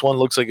 This one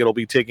looks like it'll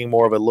be taking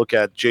more of a look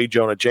at J.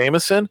 Jonah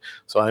Jameson.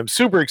 So I'm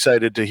super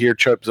excited to hear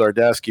Chip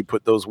Zdarsky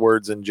put those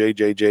words in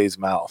JJJ's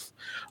mouth.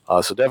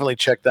 So definitely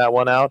check that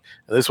one out.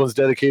 And this one's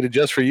dedicated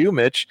just for you,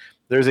 Mitch.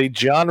 There's a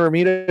John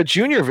Romita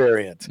Jr.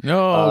 variant.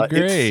 Oh,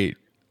 great.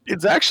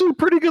 It's actually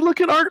pretty good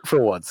looking art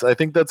for once. I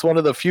think that's one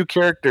of the few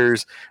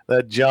characters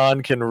that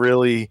John can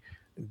really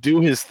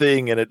do his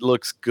thing and it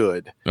looks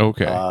good.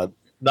 Okay.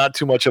 Not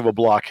too much of a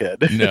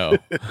blockhead. No.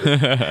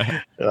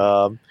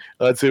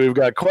 Let's see. We've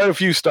got quite a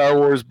few Star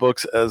Wars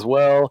books as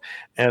well.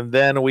 And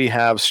then we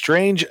have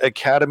Strange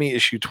Academy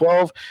issue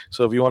 12.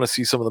 So if you want to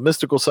see some of the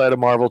mystical side of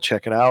Marvel,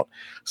 check it out.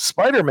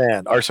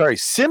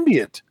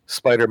 Symbiote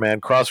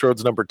Spider-Man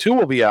Crossroads number 2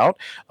 will be out.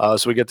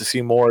 So we get to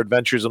see more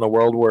adventures in the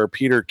world where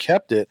Peter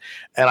kept it.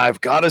 And I've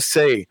got to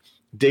say,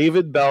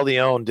 David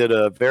Baldeón did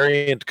a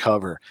variant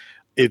cover.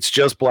 It's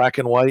just black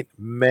and white.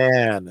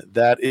 Man,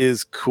 that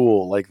is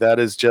cool. Like, that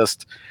is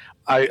just,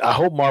 I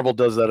hope Marvel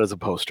does that as a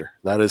poster.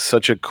 That is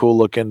such a cool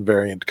looking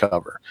variant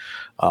cover.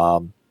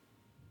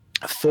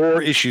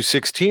 Thor issue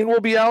 16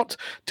 will be out,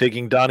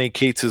 taking Donny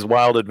Cates'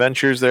 wild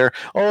adventures there.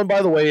 Oh, and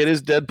by the way, it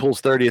is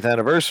Deadpool's 30th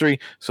anniversary,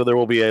 so there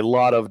will be a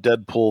lot of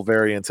Deadpool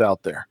variants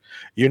out there.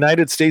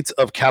 United States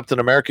of Captain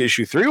America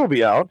issue 3 will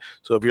be out,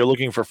 so if you're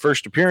looking for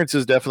first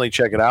appearances, definitely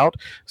check it out.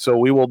 So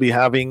we will be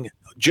having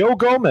Joe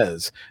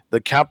Gomez, the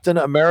Captain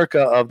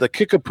America of the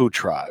Kickapoo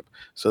tribe.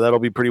 So that'll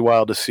be pretty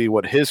wild to see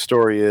what his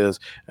story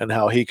is and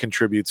how he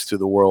contributes to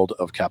the world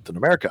of Captain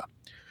America.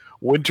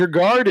 Winter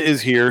Guard is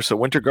here, so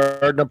Winter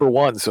Guard number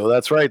 1. So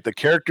that's right, the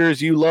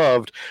characters you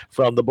loved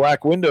from the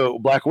Black Widow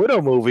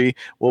movie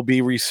will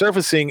be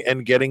resurfacing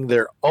and getting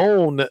their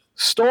own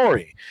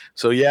story.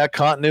 So yeah,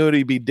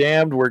 continuity be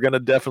damned. We're going to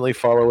definitely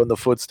follow in the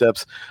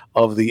footsteps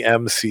of the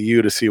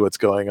MCU to see what's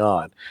going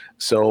on.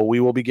 So we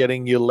will be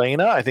getting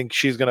Yelena. I think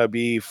she's going to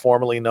be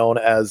formerly known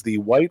as the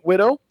White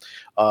Widow.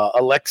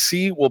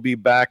 Alexei will be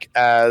back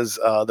as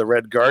the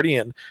Red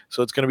Guardian.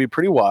 So it's going to be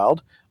pretty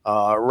wild.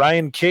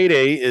 Ryan Cade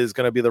is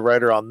going to be the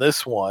writer on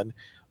this one,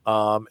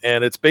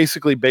 and it's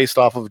basically based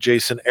off of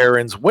Jason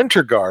Aaron's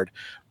Winter Guard,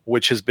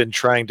 which has been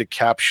trying to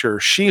capture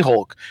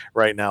She-Hulk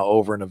right now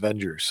over in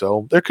Avengers.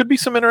 So there could be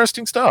some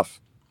interesting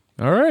stuff.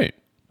 All right.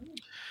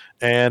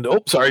 And,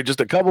 just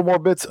a couple more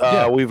bits.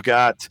 We've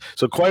got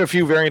quite a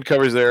few variant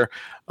covers there.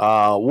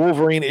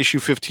 Wolverine issue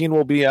 15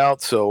 will be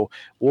out. So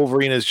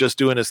Wolverine is just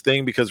doing his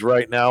thing because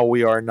right now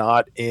we are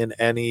not in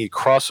any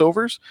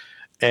crossovers.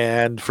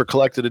 And for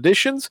collected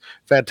editions,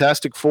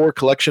 Fantastic Four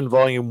Collection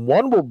Volume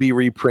 1 will be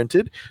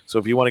reprinted. So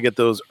if you want to get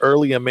those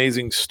early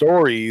amazing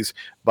stories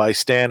by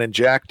Stan and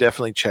Jack,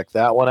 definitely check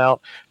that one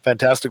out.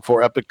 Fantastic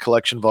Four Epic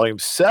Collection Volume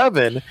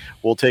 7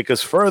 will take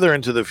us further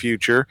into the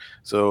future.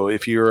 So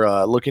if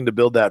you're looking to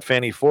build that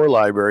Fanny 4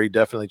 library,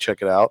 definitely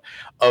check it out.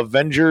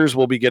 Avengers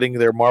will be getting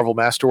their Marvel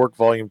Masterwork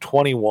Volume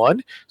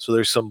 21. So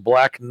there's some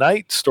Black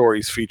Knight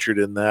stories featured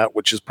in that,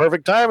 which is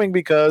perfect timing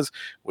because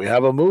we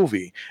have a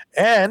movie.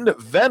 And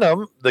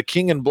Venom, the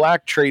King in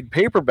Black trade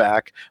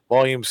paperback,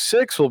 Volume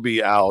 6 will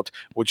be out,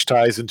 which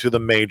ties into the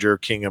major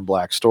King in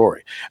Black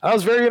story. I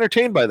was very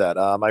entertained by that.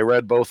 I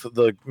read both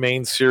the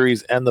main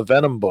series and the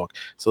Venom book,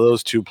 so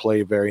those two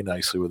play very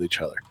nicely with each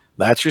other.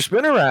 That's your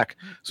spinner rack,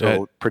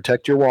 so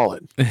protect your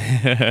wallet.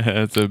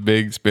 That's a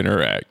big spinner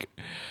rack.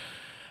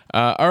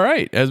 All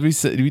right, as we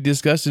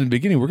discussed in the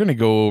beginning, we're going to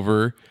go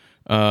over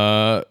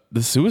the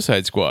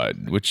Suicide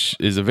Squad, which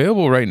is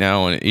available right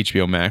now on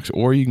HBO Max,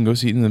 or you can go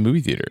see it in the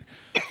movie theater.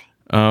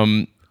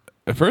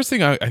 The first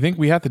thing I think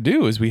we have to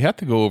do is we have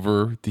to go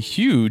over the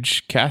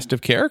huge cast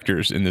of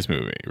characters in this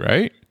movie,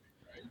 right?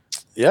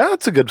 Yeah,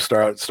 that's a good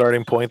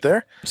starting point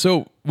there.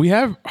 So we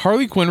have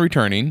Harley Quinn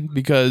returning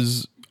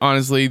because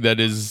honestly, that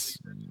is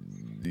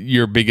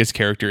your biggest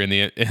character in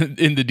the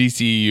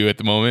DCEU at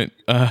the moment.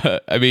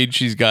 I mean,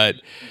 she's got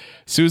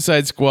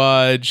Suicide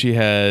Squad. She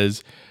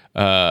has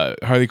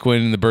Harley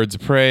Quinn and the Birds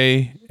of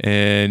Prey,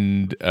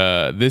 and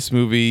this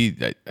movie.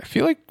 I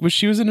feel like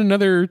she was in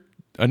another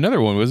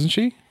one, wasn't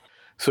she?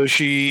 So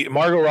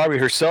Margot Robbie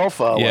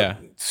herself.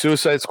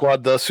 Suicide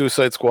Squad, The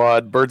Suicide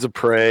Squad, Birds of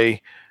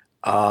Prey.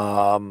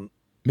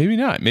 Maybe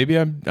not. Maybe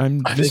I'm.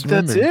 I think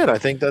that's it. I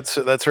think that's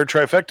her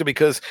trifecta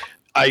because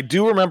I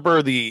do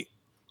remember the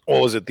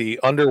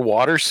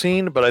underwater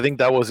scene, but I think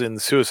that was in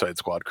Suicide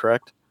Squad,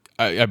 correct?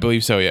 I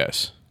believe so.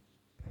 Yes.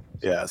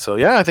 Yeah. So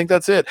yeah, I think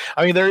that's it.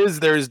 I mean, there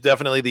is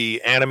definitely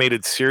the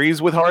animated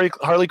series with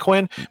Harley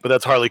Quinn, but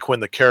that's Harley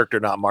Quinn the character,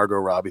 not Margot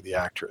Robbie the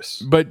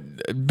actress. But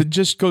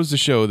just goes to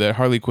show that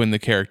Harley Quinn the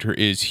character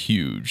is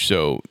huge.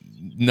 So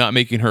not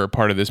making her a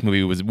part of this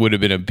movie would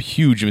have been a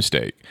huge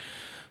mistake.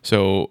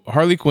 So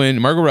Harley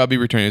Quinn, Margot Robbie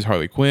returning as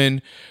Harley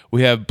Quinn.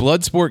 We have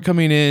Bloodsport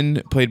coming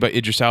in, played by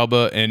Idris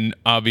Elba, and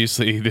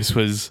obviously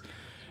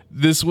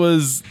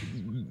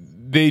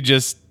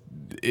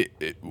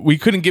we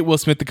couldn't get Will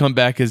Smith to come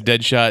back as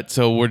Deadshot,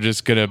 so we're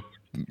just gonna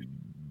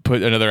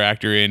put another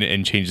actor in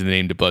and change the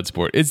name to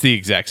Bloodsport. It's the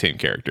exact same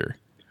character.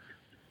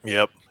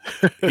 Yep.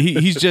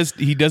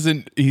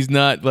 He's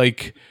not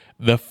like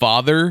the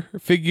father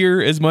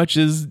figure as much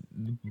as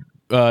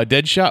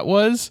Deadshot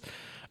was.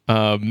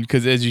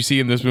 Because as you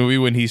see in this movie,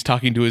 when he's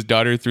talking to his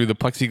daughter through the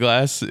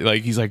plexiglass,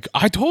 like he's like,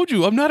 "I told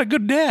you, I'm not a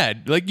good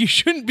dad. Like you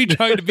shouldn't be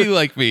trying to be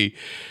like me.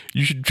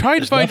 You should try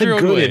to find your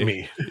own good way." In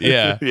me.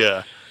 Yeah,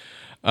 yeah.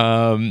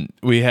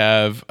 We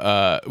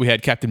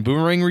had Captain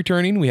Boomerang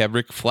returning. We have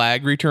Rick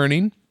Flag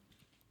returning.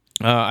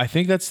 I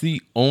think that's the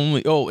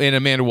only. Oh, and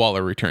Amanda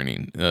Waller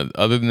returning.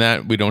 Other than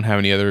that, we don't have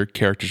any other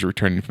characters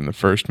returning from the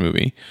first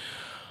movie.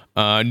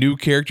 New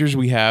characters,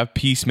 we have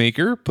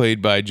Peacemaker,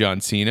 played by John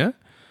Cena.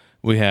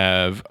 We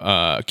have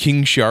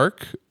King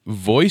Shark,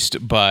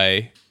 voiced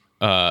by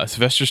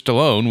Sylvester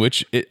Stallone,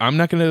 which I'm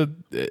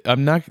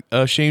not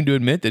ashamed to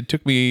admit that it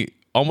took me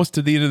almost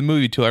to the end of the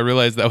movie till I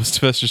realized that was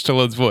Sylvester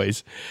Stallone's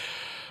voice.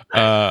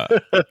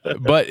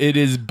 But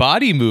his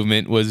body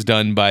movement was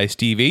done by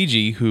Steve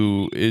Agee,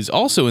 who is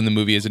also in the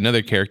movie as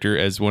another character,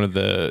 as one of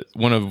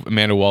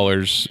Amanda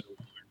Waller's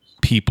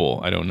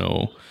people. I don't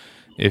know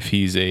if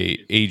he's a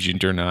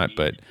agent or not,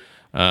 but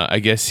I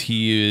guess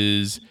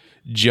he is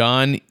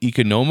John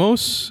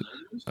Economos.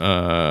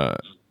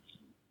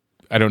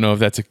 I don't know if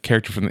that's a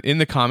character in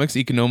the comics.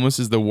 Economos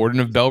is the warden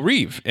of Belle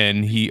Reve,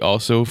 and he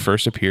also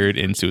first appeared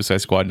in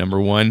Suicide Squad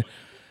 _1,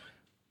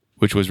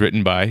 which was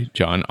written by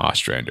John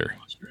Ostrander,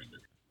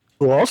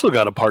 who also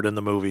got a part in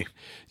the movie.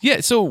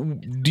 Yeah. So,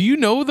 do you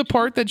know the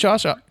part that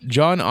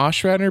John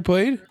Ostrander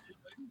played?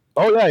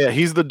 Oh yeah.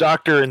 He's the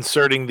doctor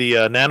inserting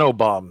the nano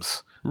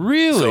bombs.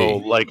 Really? So,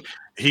 like,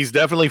 he's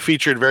definitely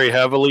featured very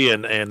heavily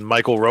in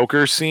Michael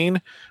Rooker's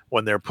scene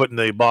when they're putting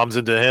the bombs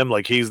into him.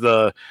 Like, he's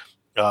the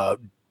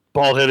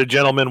bald-headed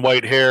gentleman,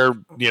 white hair,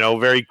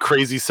 very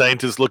crazy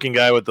scientist-looking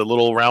guy with the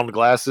little round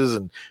glasses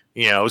and,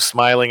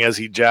 smiling as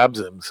he jabs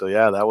him. So,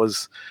 yeah,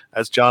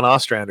 that's John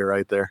Ostrander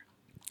right there.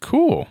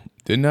 Cool.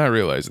 Did not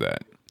realize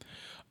that.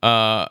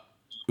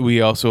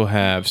 We also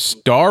have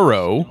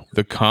Starro,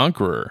 the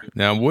Conqueror.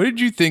 Now, what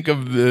did you think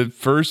of the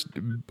first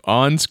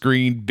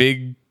on-screen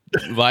big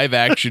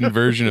live-action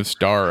version of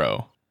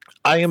Starro?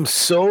 I am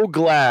so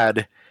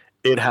glad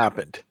it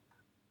happened.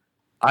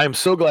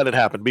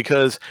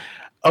 Because,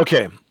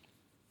 okay,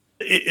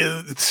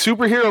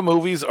 superhero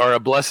movies are a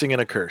blessing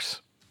and a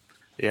curse.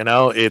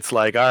 It's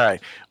like, all right,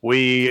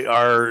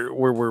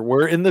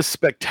 we're in this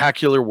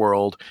spectacular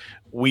world.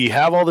 We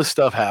have all this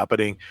stuff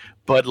happening,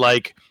 but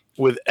like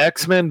with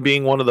X-Men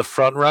being one of the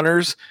front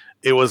runners,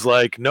 it was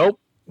like, nope,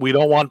 we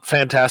don't want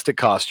fantastic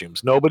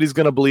costumes. Nobody's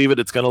going to believe it.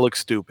 It's going to look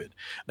stupid.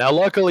 Now,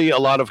 luckily, a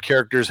lot of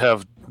characters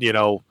have,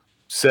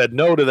 said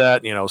no to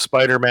that.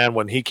 Spider-Man,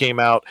 when he came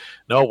out,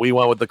 no, we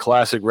went with the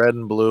classic red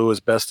and blue as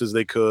best as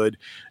they could,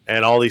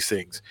 and all these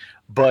things.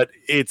 But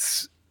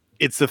it's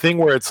the thing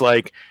where it's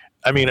like,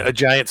 I mean, a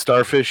giant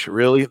starfish,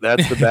 really?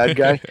 That's the bad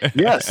guy?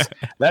 Yes.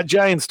 That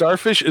giant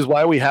starfish is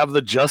why we have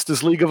the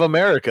Justice League of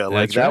America.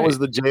 That's that right. was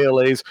the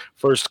JLA's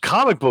first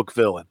comic book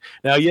villain.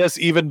 Now, yes,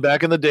 even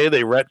back in the day,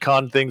 they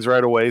retconned things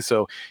right away,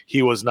 so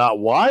he was not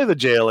why the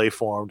JLA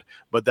formed,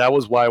 but that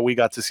was why we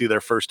got to see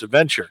their first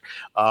adventure.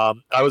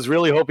 I was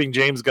really hoping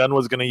James Gunn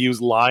was going to use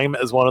Lime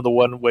as one of the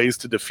ways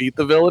to defeat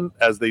the villain,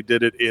 as they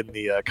did it in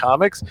the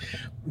comics.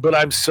 But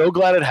I'm so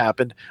glad it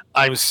happened.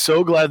 I'm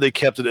so glad they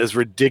kept it as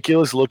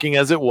ridiculous looking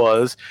as it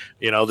was.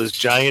 This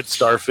giant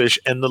starfish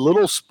and the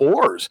little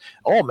spores.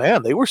 Oh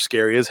man, they were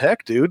scary as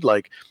heck, dude.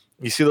 Like,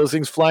 you see those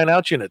things flying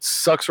at you and it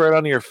sucks right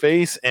onto your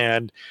face.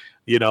 And,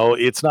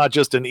 it's not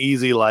just an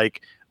easy,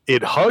 like,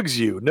 it hugs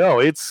you. No,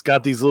 it's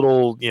got these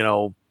little,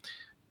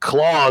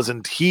 claws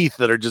and teeth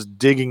that are just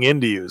digging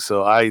into you.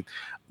 So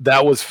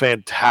that was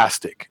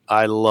fantastic.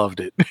 I loved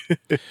it.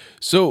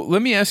 So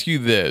let me ask you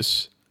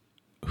this.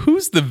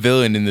 Who's the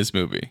villain in this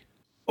movie?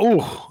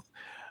 Oh,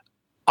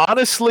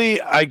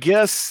 honestly, I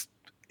guess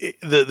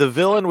the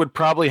villain would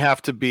probably have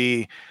to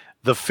be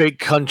the fake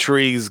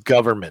country's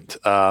government.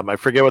 I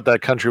forget what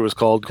that country was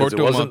called because it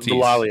Corto wasn't Maltese.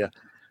 Eulalia.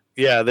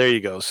 Yeah, there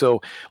you go.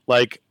 So,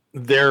 like,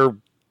 their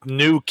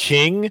new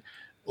king,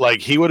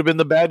 like, he would have been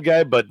the bad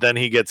guy, but then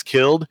he gets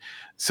killed.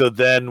 So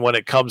then when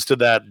it comes to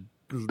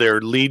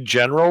their lead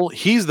general,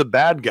 he's the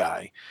bad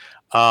guy.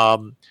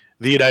 The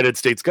United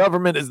States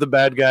government is the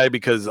bad guy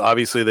because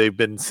obviously they've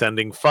been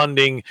sending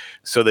funding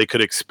so they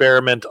could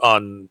experiment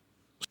on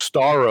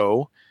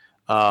Starro.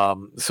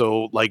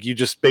 So, like, you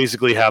just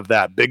basically have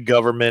that big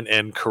government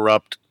and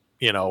corrupt,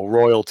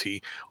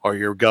 royalty or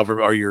your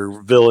government or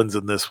your villains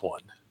in this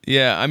one.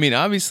 Yeah, I mean,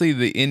 obviously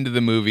the end of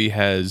the movie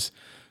has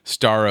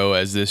Starro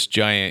as this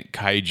giant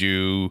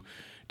kaiju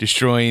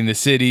destroying the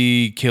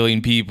city,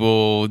 killing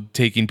people,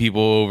 taking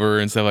people over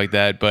and stuff like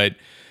that. But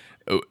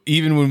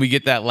even when we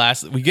get that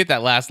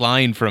last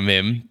line from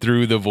him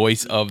through the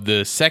voice of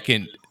the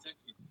second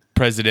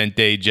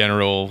Presidente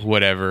General,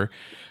 whatever,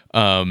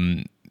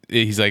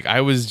 he's like,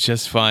 I was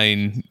just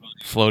fine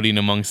floating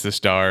amongst the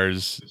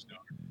stars,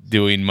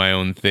 doing my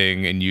own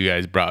thing, and you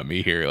guys brought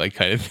me here, like,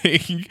 kind of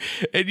thing.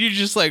 And you're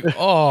just like,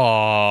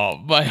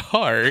 oh, my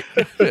heart.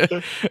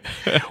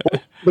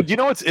 But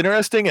what's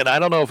interesting, and I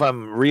don't know if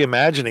I'm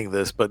reimagining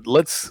this, but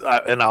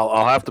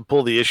I'll have to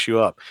pull the issue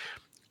up.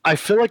 I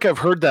feel like I've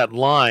heard that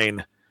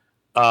line,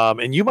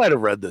 and you might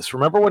have read this.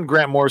 Remember when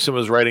Grant Morrison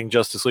was writing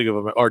Justice League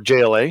or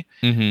JLA,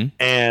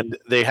 and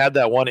they had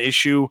that one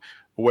issue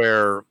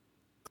where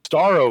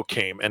Starro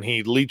came and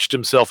he leached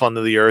himself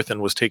onto the earth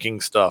and was taking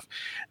stuff,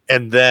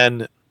 and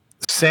then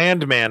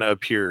Sandman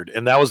appeared,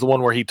 and that was the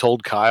one where he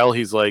told Kyle,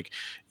 he's like,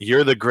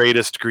 "You're the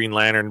greatest Green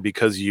Lantern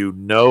because you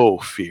know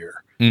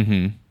fear."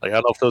 Mm-hmm. Like, I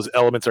don't know if those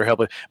elements are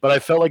helping, but I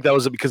felt like that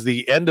was because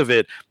the end of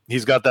it,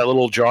 he's got that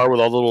little jar with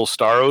all the little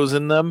Starros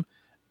in them,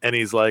 and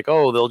he's like,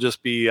 "Oh, they'll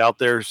just be out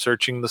there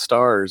searching the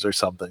stars or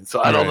something."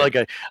 So I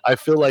don't I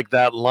feel like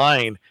that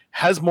line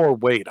has more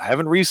weight. I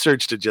haven't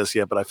researched it just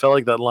yet, but I felt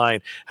like that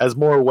line has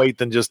more weight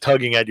than just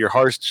tugging at your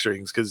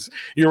heartstrings, because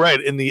you're right.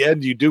 In the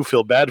end, you do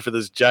feel bad for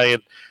this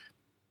giant,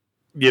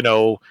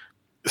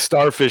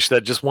 starfish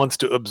that just wants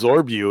to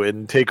absorb you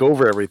and take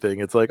over everything.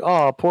 It's like,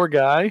 oh, poor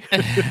guy.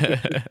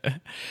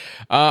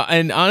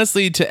 And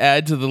honestly, to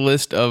add to the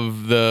list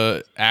of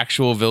the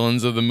actual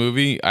villains of the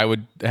movie, I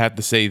would have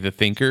to say the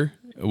Thinker,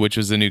 which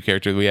was the new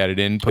character we added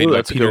in, played by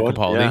that's a Peter good one.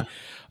 Capaldi.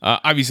 Yeah.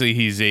 Obviously,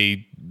 he's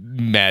a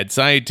mad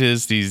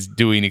scientist. He's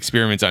doing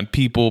experiments on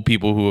people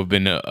who have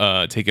been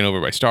taken over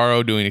by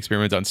Starro, doing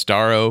experiments on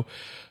Starro,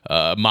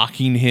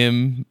 mocking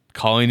him,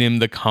 calling him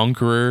the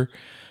Conqueror,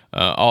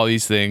 all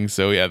these things.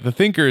 So yeah, the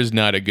Thinker is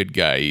not a good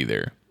guy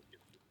either.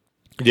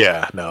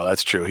 Yeah, no,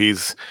 that's true.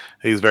 He's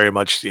very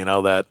much,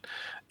 that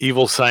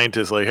evil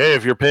scientist, like, hey,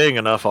 if you're paying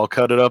enough, I'll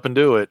cut it up and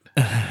do it.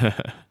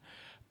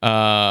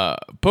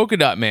 Polka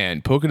Dot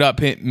Man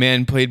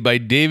played by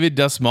David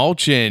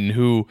Dastmalchian,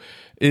 who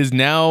is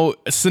now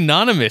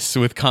synonymous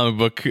with comic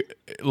book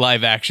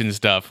live action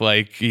stuff.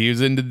 Like, he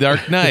was in The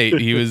Dark Knight.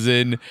 He's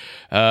in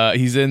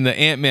the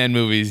Ant-Man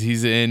movies.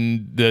 He's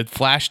in the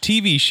Flash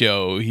TV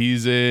show.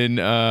 He's in,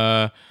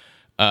 I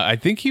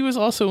think he was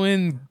also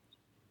in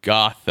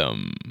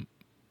Gotham,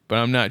 but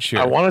I'm not sure.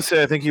 I want to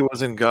say I think he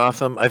was in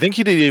Gotham. I think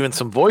he did even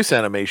some voice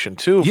animation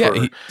too. Yeah,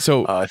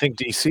 I think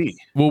DC.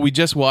 Well, we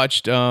just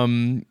watched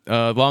Long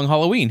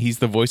Halloween. He's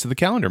the voice of the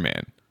Calendar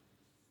Man.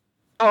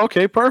 Oh,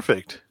 okay,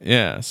 perfect.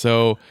 Yeah.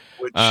 So,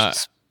 Which,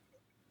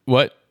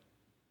 what?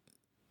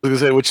 I was gonna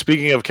say, which,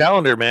 speaking of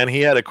Calendar Man,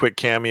 he had a quick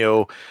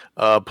cameo,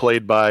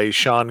 played by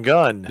Sean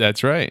Gunn.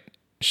 That's right.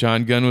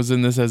 Sean Gunn was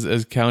in this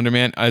as Calendar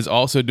Man. I was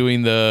also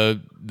doing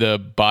the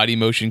body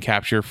motion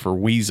capture for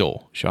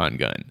Weasel. Sean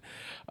Gunn.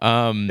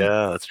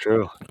 Yeah, that's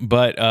true.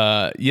 But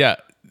yeah,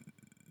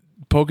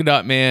 Polka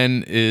Dot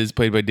Man is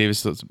played by David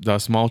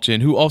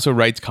Dastmalchian, who also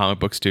writes comic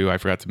books too. I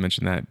forgot to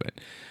mention that,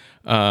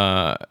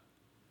 but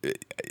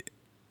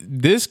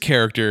this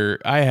character,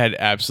 I had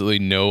absolutely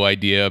no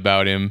idea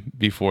about him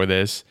before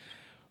this,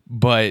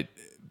 but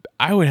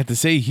I would have to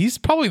say he's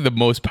probably the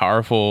most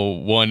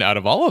powerful one out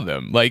of all of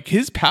them. Like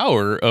his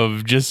power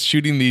of just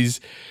shooting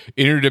these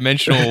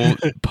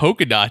interdimensional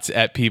polka dots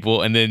at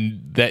people and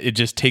then that it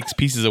just takes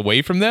pieces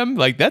away from them.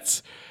 Like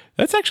that's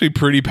actually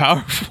pretty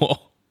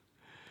powerful.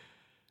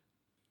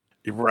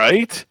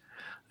 Right?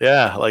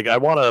 Yeah, like I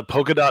want a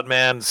Polka Dot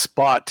Man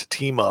Spot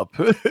team up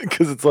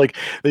because it's like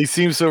they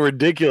seem so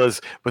ridiculous,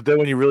 but then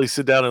when you really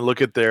sit down and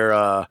look at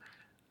their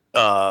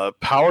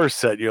power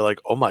set, you're like,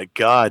 oh my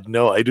god,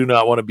 no, I do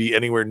not want to be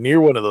anywhere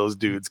near one of those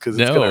dudes because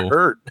it's gonna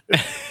hurt.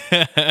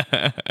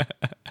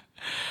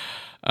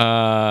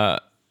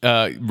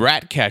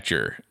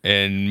 Ratcatcher,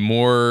 and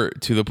more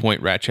to the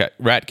point,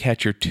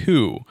 Ratcatcher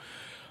 2.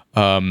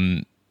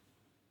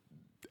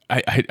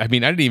 I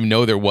mean, I didn't even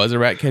know there was a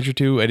Ratcatcher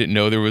 2. I didn't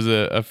know there was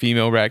a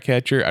female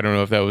Ratcatcher. I don't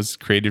know if that was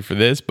created for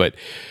this, but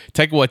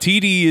Taika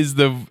Waititi is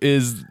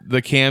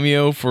the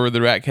cameo for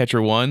the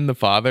Ratcatcher 1, the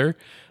father.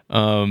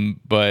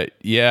 But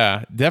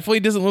yeah, definitely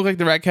doesn't look like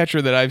the Ratcatcher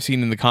that I've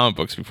seen in the comic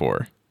books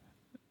before.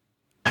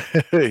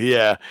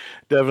 Yeah,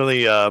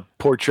 definitely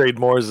portrayed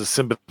more as a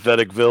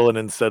sympathetic villain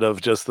instead of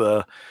just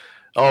the,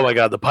 oh my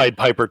god, the Pied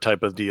Piper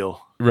type of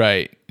deal.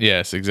 Right.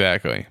 Yes,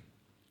 exactly.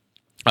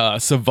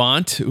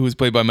 Savant, who was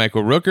played by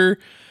Michael Rooker.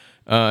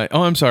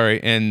 I'm sorry.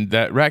 And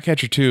that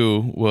Ratcatcher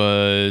 2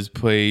 was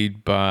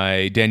played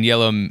by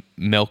Daniela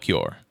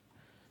Melchior.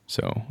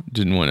 So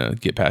didn't want to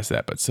get past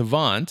that. But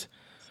Savant,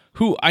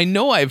 who I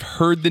know I've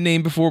heard the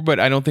name before, but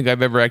I don't think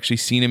I've ever actually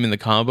seen him in the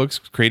comic books,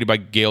 created by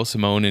Gail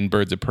Simone in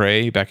Birds of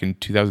Prey back in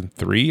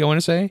 2003, I want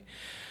to say.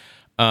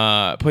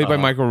 Played by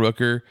Michael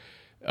Rooker.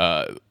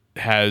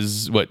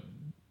 Has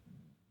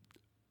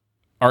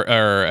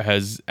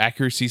has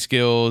accuracy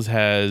skills,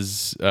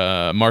 has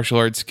martial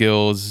arts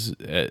skills,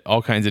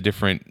 all kinds of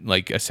different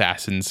like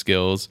assassin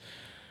skills.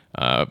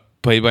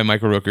 Played by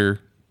Michael Rooker,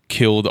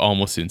 killed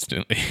almost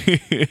instantly.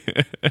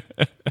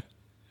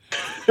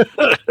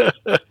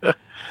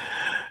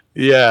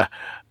 Yeah,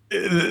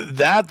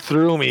 that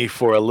threw me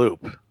for a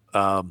loop.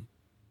 I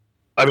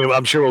mean,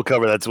 I'm sure we'll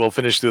cover that, so we'll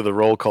finish through the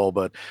roll call,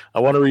 but I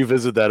want to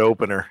revisit that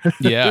opener.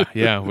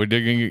 yeah, we're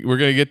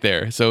gonna get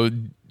there. So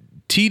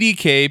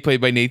TDK, played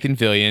by Nathan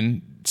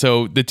Fillion.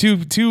 So the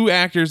two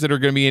actors that are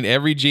going to be in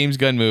every James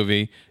Gunn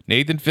movie,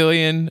 Nathan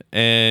Fillion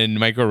and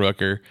Michael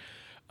Rooker.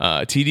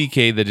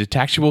 TDK, the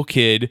Detachable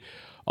Kid,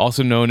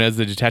 also known as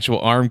the Detachable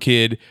Arm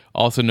Kid,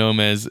 also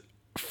known as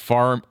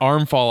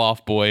Arm Fall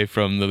Off Boy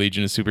from the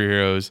Legion of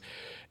Superheroes.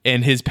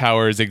 And his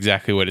power is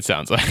exactly what it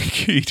sounds like.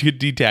 He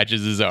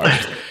detaches his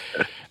arms.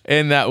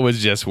 And that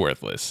was just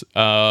worthless.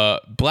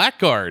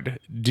 Blackguard.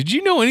 Did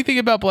you know anything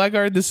about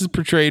Blackguard? This is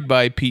portrayed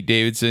by Pete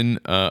Davidson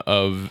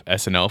of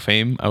SNL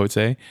fame, I would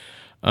say.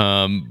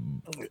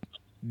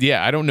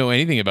 Yeah, I don't know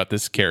anything about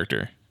this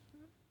character.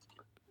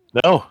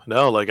 No.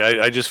 Like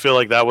I just feel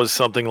like that was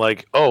something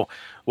like, oh,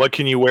 what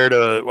can you wear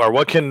to, or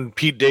what can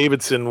Pete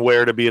Davidson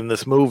wear to be in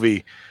this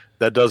movie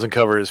that doesn't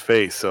cover his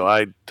face? So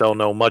I don't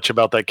know much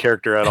about that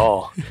character at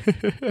all.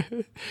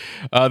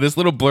 This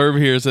little blurb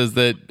here says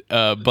that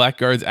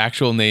Blackguard's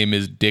actual name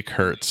is Dick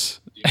Hertz.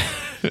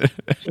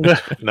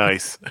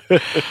 Nice.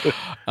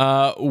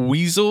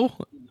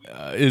 Weasel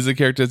is a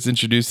character that's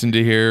introduced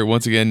into here.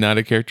 Once again, not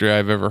a character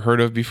I've ever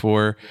heard of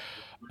before.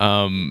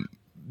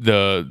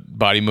 The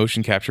body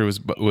motion capture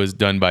was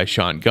done by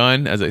Sean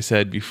Gunn, as I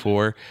said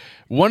before.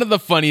 One of the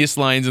funniest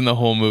lines in the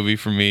whole movie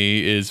for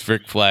me is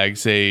Rick Flag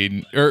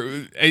saying,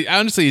 or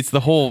honestly, it's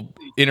the whole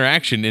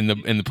interaction in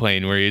the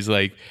plane where he's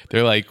like,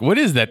 they're like, "What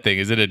is that thing?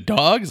 Is it a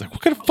dog?" He's like,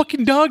 "What kind of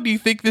fucking dog do you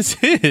think this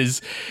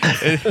is?"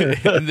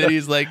 And then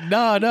he's like,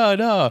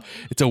 "No,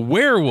 it's a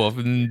werewolf."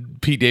 And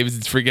Pete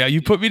Davidson's freaking out.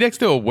 "You put me next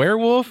to a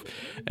werewolf?"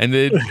 And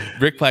then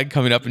Rick Flag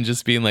coming up and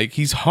just being like,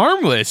 "He's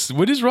harmless.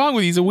 What is wrong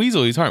with? He's a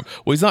weasel. He's harmless."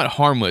 Well, he's not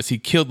harmless. He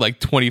killed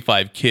like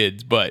 25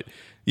 kids, but.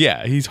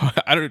 Yeah,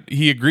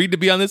 he agreed to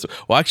be on this.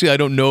 Well, actually, I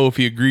don't know if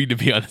he agreed to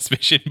be on this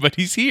mission, but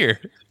he's here.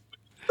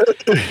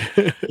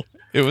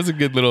 It was a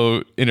good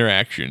little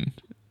interaction.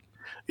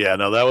 Yeah,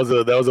 no, that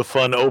was a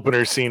fun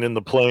opener scene in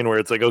the plane where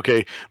it's like,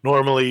 okay,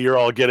 normally you're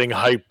all getting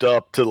hyped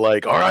up to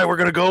like, all right, we're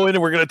gonna go in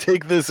and we're gonna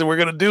take this and we're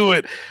gonna do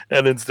it,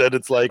 and instead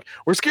it's like,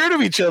 we're scared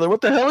of each other.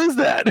 What the hell is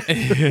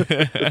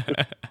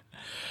that?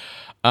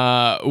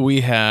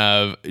 We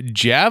have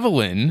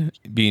Javelin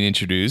being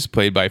introduced,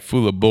 played by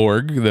Fula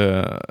Borg,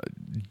 the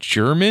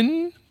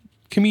German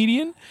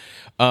comedian.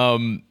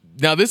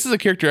 Now, this is a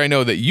character I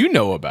know that you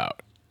know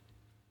about.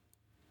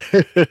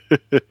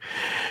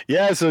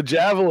 Yeah, so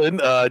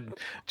Javelin,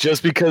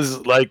 just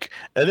because, like,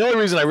 and the only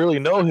reason I really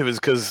know him is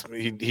because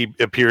he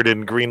appeared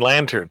in Green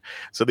Lantern.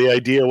 So the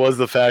idea was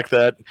the fact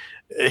that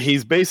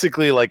he's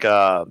basically like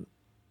a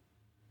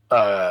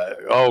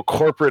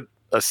corporate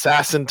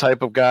assassin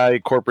type of guy,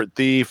 corporate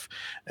thief,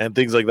 and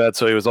things like that.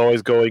 So he was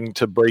always going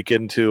to break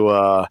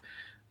into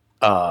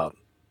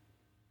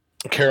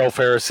Carol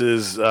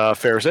Ferris's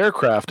Ferris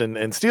aircraft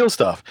and steal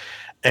stuff.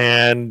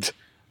 And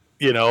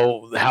you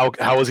know,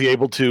 how was he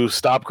able to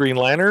stop Green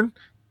Lantern?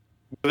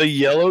 the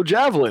yellow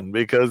javelin,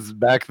 because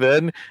back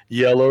then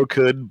yellow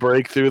could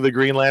break through the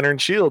Green Lantern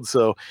shield.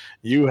 So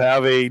you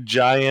have a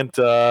giant,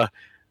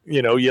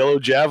 yellow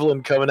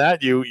javelin coming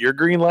at you. Your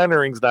Green Lantern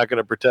ring's not going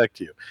to protect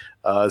you.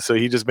 So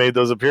he just made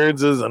those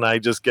appearances, and I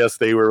just guess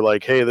they were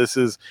like, "Hey, this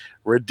is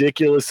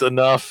ridiculous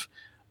enough.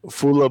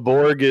 Fula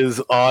Borg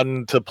is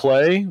on to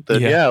play.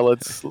 Then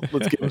let's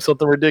give him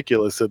something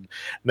ridiculous." And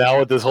now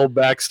with this whole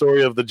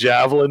backstory of the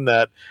javelin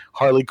that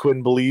Harley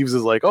Quinn believes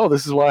is like, "Oh,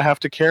 this is why I have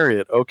to carry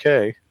it."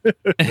 Okay.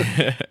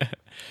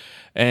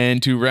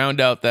 And to round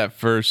out that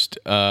first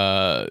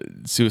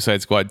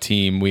Suicide Squad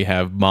team, we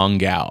have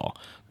Mongal,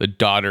 the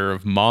daughter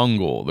of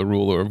Mongul, the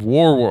ruler of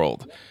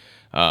Warworld.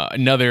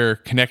 Another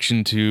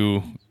connection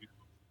to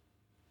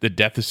the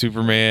death of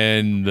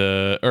Superman,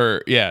 the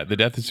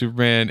death of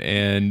Superman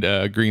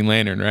and Green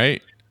Lantern,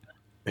 right?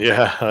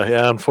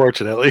 Yeah,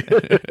 unfortunately.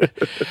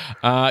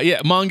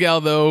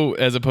 Mongal though,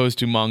 as opposed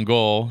to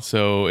Mongol,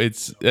 so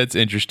that's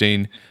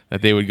interesting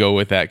that they would go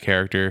with that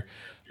character.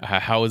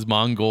 How is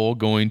Mongol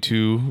going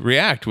to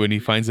react when he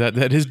finds out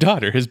that his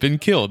daughter has been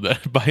killed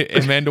by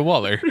Amanda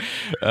Waller?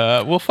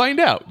 We'll find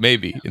out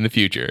maybe in the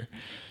future.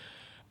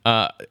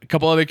 A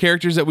couple other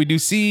characters that we do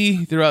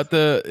see throughout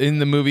in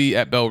the movie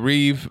at Belle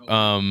Reve,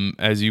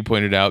 as you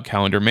pointed out,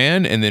 Calendar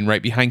Man, and then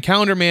right behind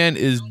Calendar Man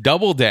is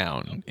Double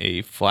Down,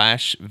 a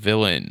Flash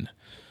villain.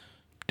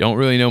 Don't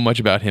really know much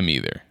about him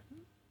either.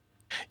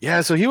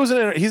 Yeah, so he's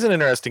an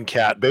interesting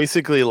cat.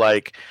 Basically,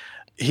 like,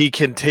 he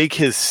can take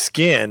his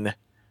skin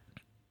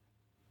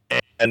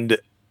and,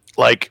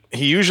 like,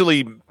 he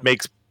usually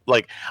makes,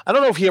 like, I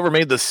don't know if he ever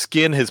made the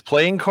skin his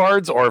playing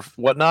cards or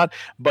whatnot,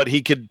 but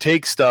he could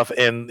take stuff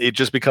and it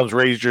just becomes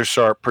razor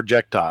sharp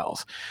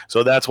projectiles.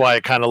 So that's why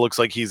it kind of looks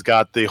like he's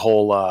got the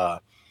whole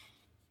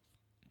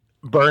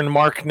burn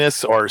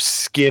markness or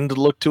skinned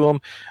look to him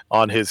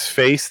on his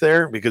face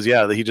there, because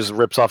he just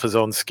rips off his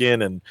own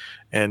skin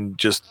and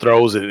just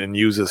throws it and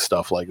uses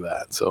stuff like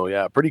that. So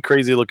yeah, pretty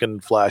crazy looking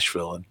Flash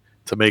villain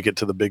to make it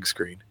to the big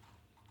screen.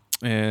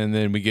 And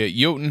then we get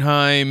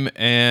Jotunheim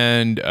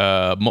and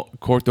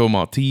Corto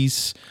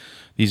Maltese.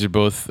 These are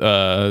both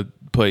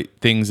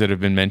things that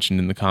have been mentioned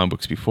in the comic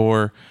books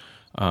before.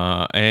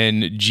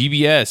 And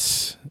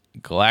GBS,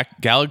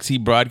 Galaxy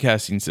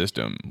Broadcasting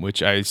System,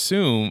 which I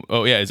assume,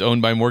 is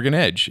owned by Morgan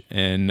Edge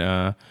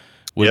and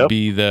would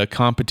be the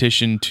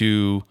competition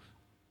to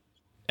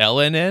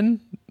LNN,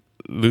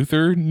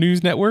 Luther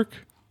News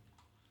Network.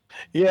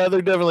 Yeah,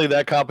 they're definitely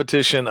that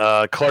competition.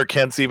 Clark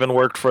Kent's even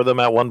worked for them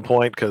at one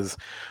point, because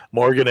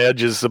Morgan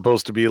Edge is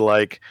supposed to be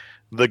like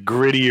the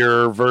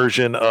grittier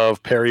version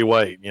of Perry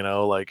White. You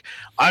know, like,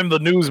 I'm the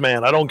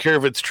newsman. I don't care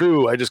if it's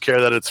true. I just care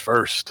that it's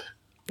first.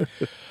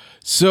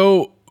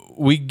 So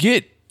we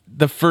get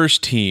the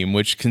first team,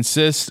 which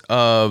consists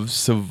of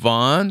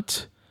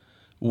Savant,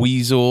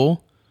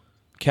 Weasel,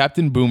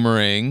 Captain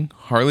Boomerang,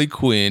 Harley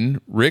Quinn,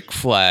 Rick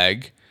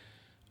Flag,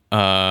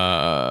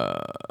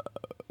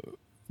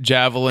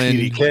 Javelin,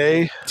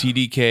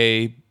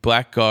 TDK,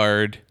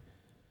 Blackguard,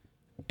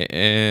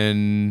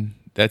 and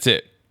that's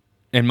it.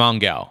 And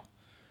Mongal.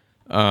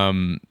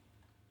 And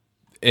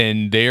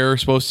they're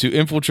supposed to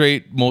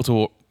infiltrate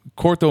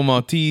Corto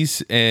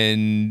Maltese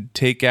and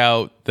take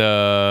out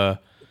the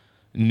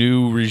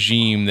new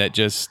regime that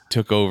just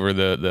took over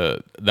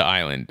the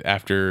island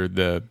after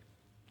the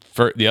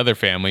other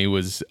family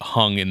was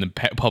hung in the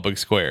public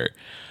square.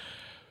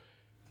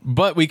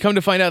 But we come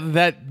to find out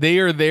that they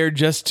are there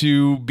just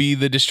to be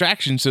the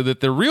distraction so that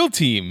the real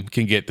team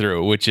can get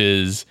through, which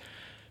is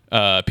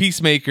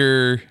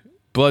Peacemaker,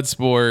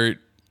 Bloodsport,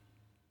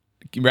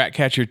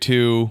 Ratcatcher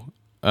 2,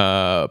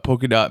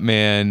 Polka Dot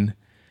Man,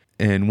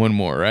 and one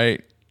more,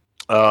 right?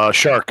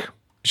 Shark.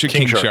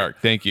 King Shark.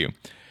 Thank you.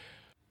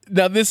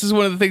 Now, this is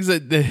one of the things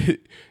that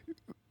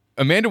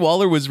Amanda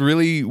Waller was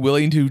really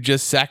willing to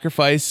just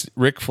sacrifice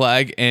Rick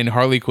Flag and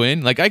Harley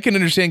Quinn. Like, I can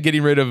understand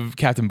getting rid of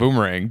Captain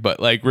Boomerang, but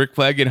like Rick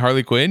Flag and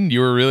Harley Quinn,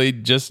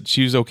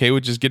 she was okay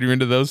with just getting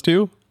rid of those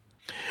two?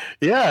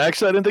 Yeah,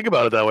 actually, I didn't think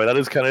about it that way. That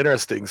is kind of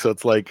interesting. So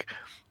it's like,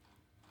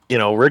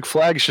 Rick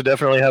Flag should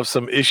definitely have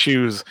some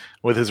issues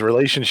with his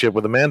relationship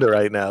with Amanda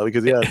right now,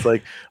 because it's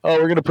like, oh,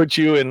 we're going to put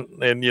you in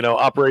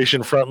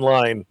Operation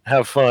Frontline.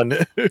 Have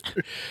fun.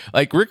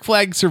 Like, Rick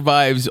Flag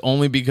survives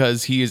only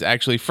because he is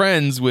actually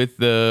friends with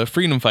the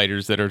freedom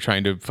fighters that are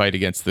trying to fight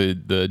against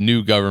the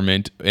new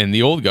government and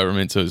the old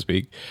government, so to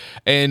speak.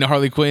 And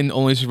Harley Quinn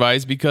only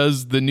survives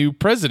because the new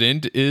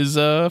president is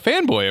a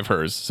fanboy of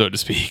hers, so to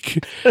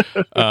speak.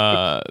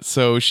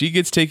 So she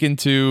gets taken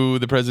to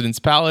the president's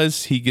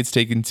palace. He gets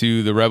taken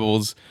to the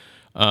rebels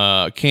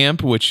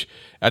camp, which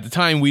at the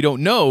time we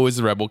don't know is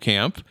the rebel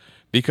camp,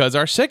 because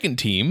our second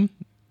team,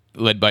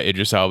 led by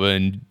Idris Elba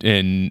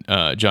and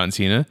John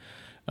Cena,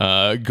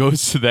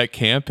 goes to that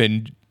camp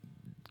and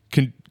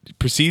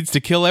proceeds to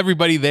kill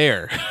everybody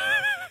there.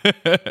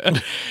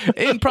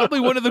 And probably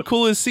one of the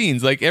coolest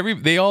scenes, like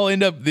they all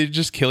end up, they're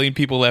just killing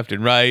people left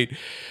and right.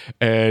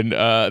 And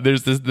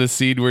there's the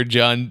scene where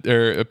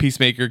a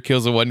Peacemaker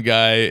kills one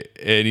guy,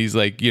 and he's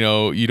like, you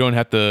don't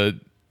have to.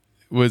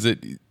 What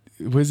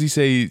does he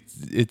say?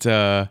 It's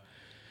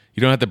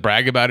You don't have to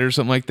brag about it or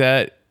something like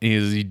that.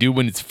 You do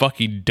when it's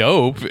fucking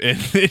dope. And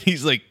then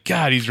he's like,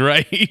 God, he's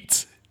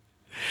right.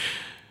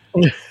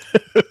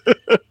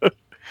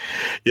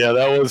 Yeah,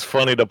 that was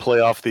funny to play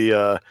off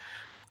the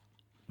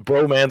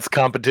bromance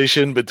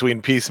competition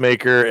between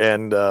Peacemaker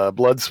and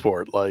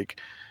Bloodsport. Like,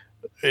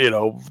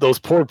 those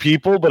poor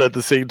people, but at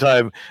the same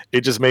time,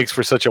 it just makes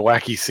for such a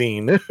wacky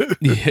scene.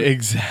 Yeah,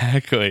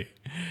 exactly.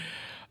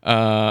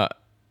 But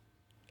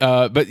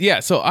yeah,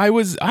 so I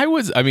was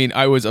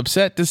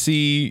upset to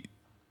see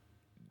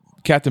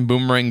Captain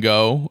Boomerang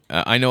go.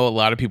 I know a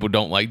lot of people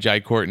don't like Jai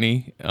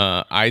Courtney.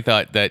 I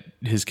thought that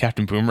his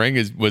Captain Boomerang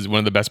was one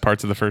of the best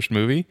parts of the first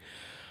movie.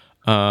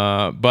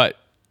 But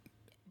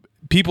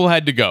people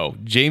had to go.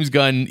 James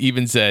Gunn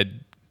even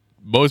said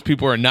most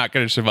people are not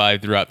going to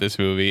survive throughout this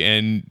movie.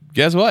 And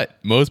guess what?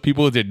 Most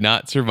people did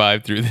not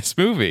survive through this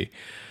movie.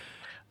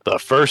 The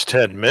first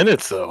 10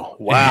 minutes, though.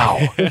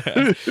 Wow.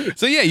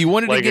 So yeah, you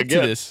wanted to get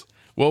again, to this.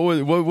 What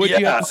do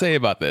you have to say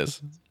about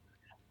this?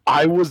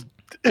 I was,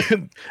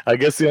 I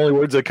guess the only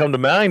words that come to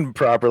mind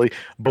properly,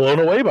 blown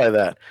away by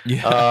that.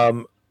 Yeah.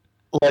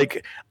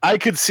 Like, I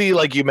could see,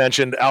 like you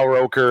mentioned, Al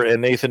Roker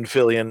and Nathan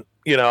Fillion.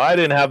 I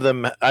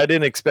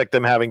didn't expect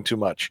them having too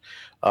much.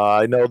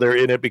 I know they're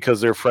in it because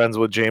they're friends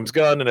with James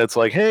Gunn, and it's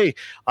like, hey,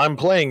 I'm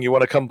playing. You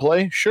want to come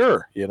play?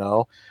 Sure.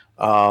 So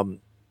I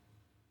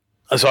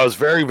was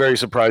very, very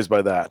surprised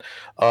by that.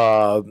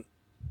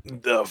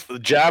 The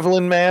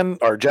Javelin Man,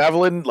 or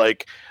Javelin,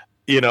 like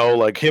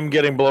him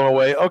getting blown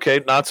away.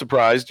 Okay, not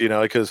surprised,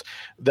 because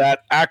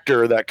that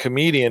actor, that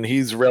comedian,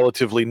 he's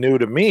relatively new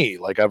to me.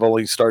 Like, I've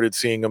only started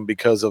seeing him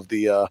because of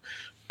the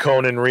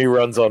Conan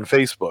reruns on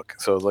Facebook.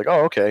 So I was like,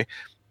 oh, okay.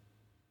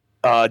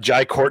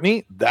 Jai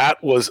Courtney,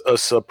 that was a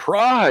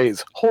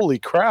surprise. Holy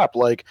crap.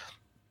 Like,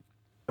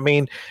 I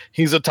mean,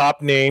 he's a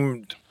top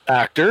named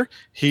actor.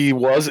 He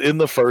was in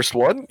the first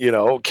one,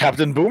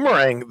 Captain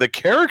Boomerang, the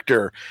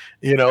character,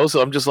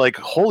 so I'm just like,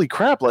 holy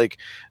crap. Like,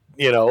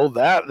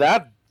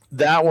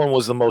 that one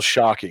was the most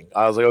shocking.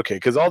 I was like, okay,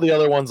 because all the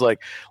other ones,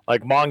 like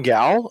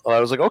Mongal, I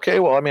was like,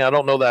 okay, well, I mean, I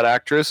don't know that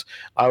actress.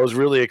 I was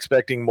really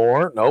expecting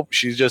more. Nope,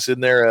 she's just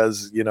in there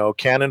as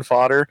cannon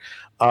fodder.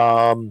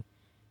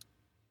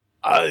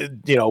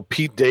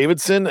 Pete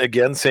Davidson,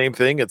 again, same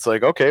thing. It's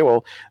like, okay,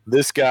 well,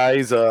 this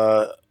guy's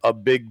a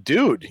big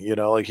dude.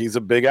 Like, he's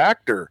a big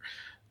actor.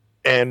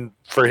 And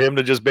for him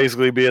to just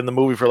basically be in the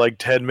movie for like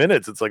 10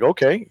 minutes, it's like,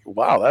 okay,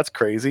 wow, that's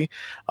crazy.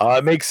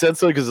 It makes sense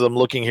though, because I'm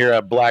looking here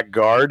at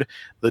Blackguard.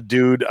 The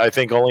dude, I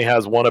think, only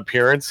has one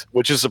appearance,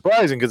 which is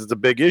surprising because it's a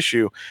big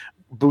issue.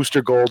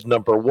 Booster Gold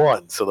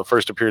 #1, so the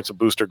first appearance of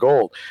Booster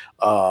Gold.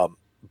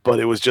 But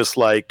it was just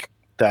like,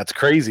 that's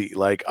crazy.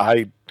 Like,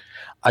 I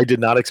did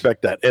not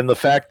expect that, and the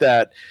fact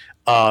that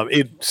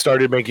it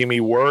started making me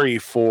worry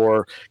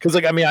because,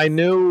 like, I mean, I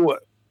knew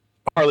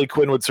Harley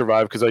Quinn would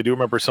survive because I do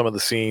remember some of the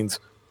scenes.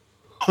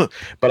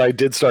 But I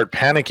did start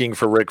panicking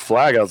for Rick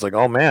Flag. I was like,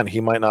 oh man, he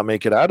might not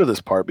make it out of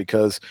this part,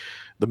 because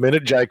the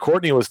minute Jai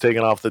Courtney was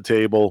taken off the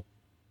table,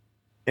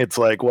 it's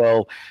like,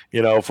 well,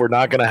 if we're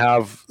not going to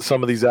have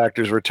some of these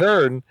actors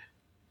return,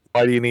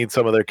 why do you need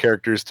some of their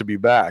characters to be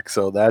back?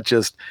 So that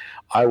just,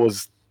 I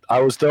was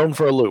thrown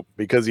for a loop,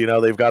 because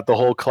they've got the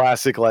whole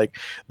classic, like,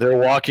 they're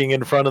walking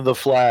in front of the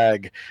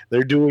flag,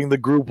 they're doing the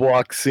group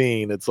walk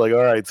scene. It's like,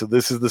 all right, so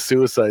this is the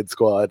Suicide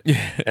Squad.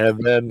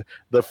 And then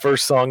the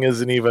first song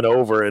isn't even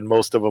over and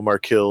most of them are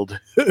killed.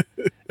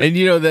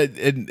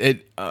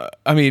 And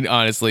I mean,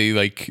 honestly,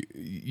 like,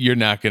 you're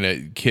not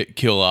gonna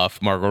kill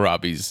off Margot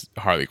Robbie's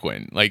Harley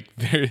Quinn. Like,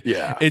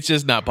 yeah, it's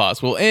just not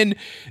possible. And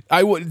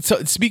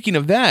speaking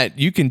of that,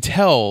 you can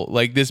tell,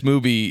 like, this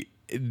movie,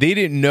 they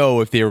didn't know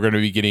if they were going to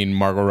be getting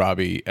Margot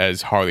Robbie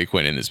as Harley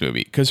Quinn in this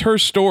movie, because her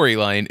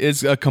storyline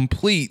is a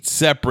complete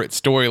separate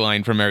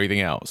storyline from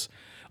everything else.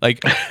 Like,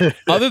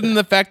 other than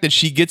the fact that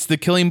she gets the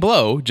killing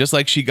blow, just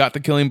like she got the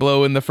killing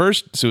blow in the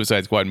first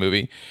Suicide Squad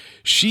movie,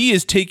 she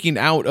is taken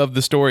out of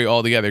the story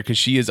altogether, because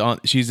she's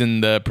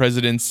in the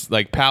president's,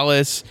 like,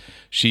 palace.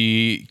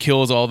 She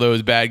kills all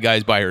those bad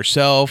guys by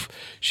herself.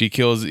 She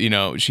kills,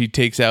 she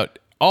takes out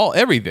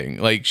everything.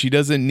 Like, she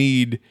doesn't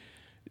need.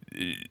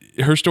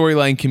 Her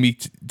storyline can be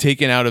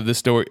taken out of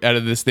this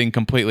thing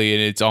completely,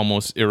 and it's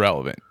almost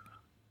irrelevant.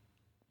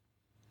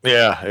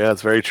 Yeah,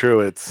 it's very true.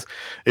 It's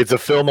a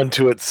film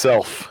unto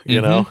itself, you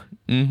know.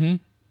 Mm-hmm.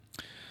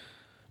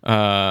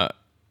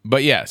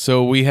 But yeah,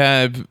 so we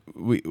have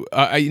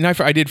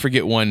I did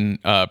forget one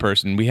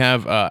person. We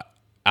have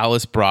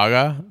Alice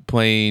Braga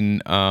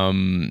playing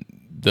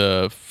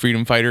the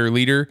freedom fighter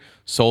leader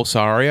Sol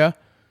Saria,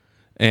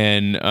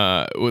 and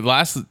with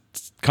last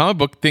comic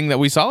book thing that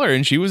we saw her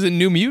in, she was in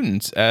New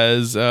Mutants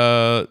as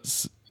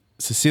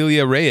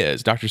Cecilia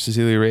Reyes, Dr.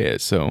 Cecilia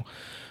Reyes. So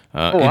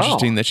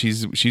interesting that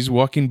she's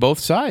walking both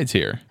sides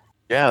here.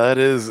 Yeah, that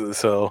is.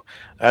 So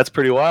that's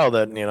pretty wild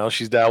that,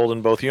 she's dabbled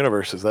in both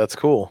universes. That's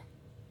cool.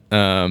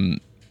 All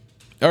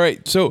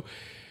right. So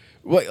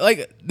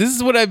like, this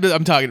is what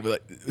I'm talking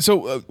about.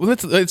 So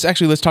let's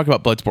talk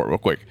about Bloodsport real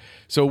quick.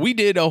 So we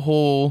did a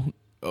whole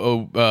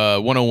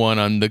 101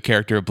 on the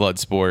character of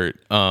Bloodsport.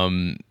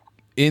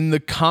 in the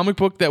comic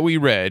book that we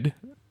read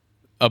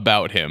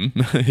about him,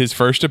 his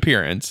first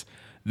appearance,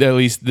 at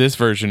least this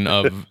version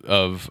of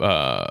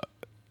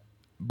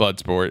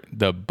Bloodsport,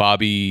 the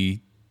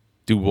Bobby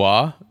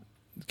Dubois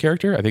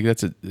character, I think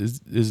that's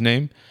his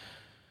name,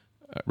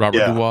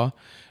 Robert Dubois.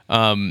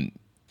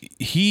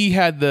 He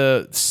had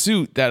the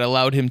suit that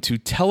allowed him to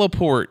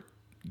teleport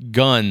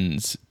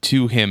guns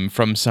to him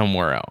from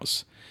somewhere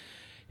else.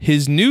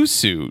 His new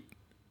suit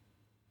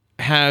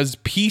has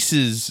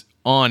pieces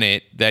on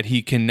it that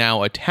he can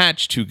now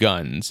attach to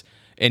guns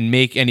and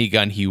make any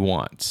gun he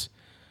wants.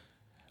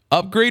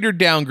 Upgrade or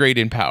downgrade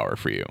in power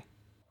for you?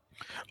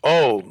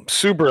 Oh,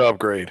 super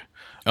upgrade.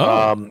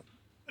 Oh.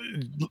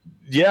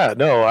 Yeah,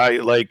 no, I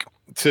like,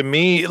 to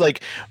me,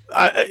 like,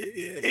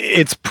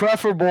 it's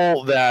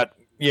preferable that,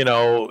 you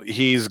know,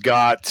 he's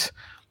got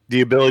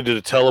the ability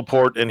to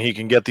teleport and he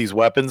can get these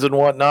weapons and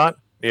whatnot,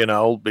 you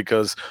know,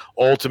 because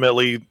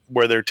ultimately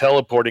where they're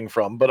teleporting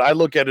from. But I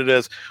look at it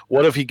as,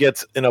 what if he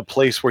gets in a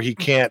place where he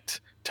can't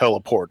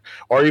teleport?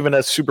 Or even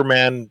as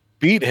Superman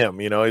beat him,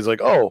 you know, he's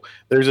like, oh,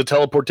 there's a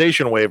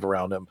teleportation wave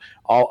around him.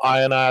 I'll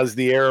ionize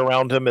the air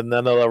around him and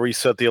then I'll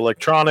reset the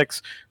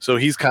electronics. So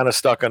he's kind of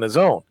stuck on his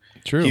own.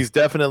 True. He's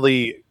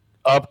definitely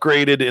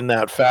upgraded in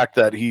that fact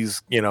that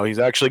he's, you know, he's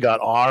actually got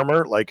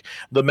armor, like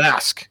the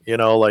mask, you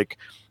know, like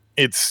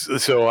it's,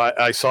 so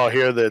I saw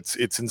here that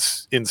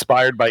it's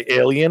inspired by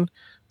Alien.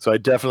 So I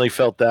definitely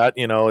felt that,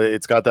 you know,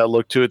 it's got that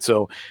look to it.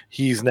 So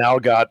he's now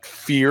got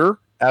fear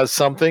as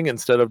something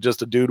instead of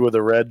just a dude with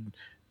a red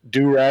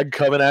do-rag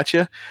coming at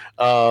you.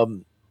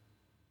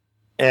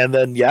 And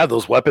then, yeah,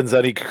 those weapons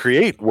that he could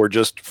create were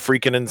just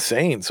freaking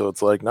insane. So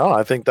it's like, no,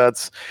 I think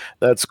that's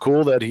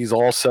cool that he's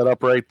all set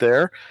up right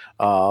there.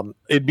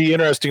 It'd be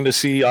interesting to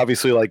see,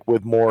 obviously, like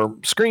with more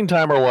screen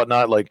time or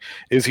whatnot, like,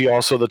 is he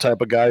also the type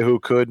of guy who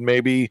could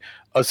maybe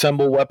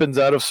assemble weapons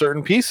out of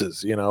certain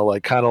pieces, you know,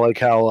 like kind of like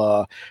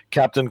how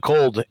Captain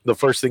Cold, the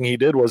first thing he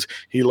did was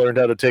he learned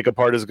how to take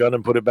apart his gun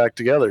and put it back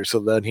together. So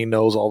then he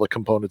knows all the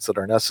components that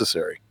are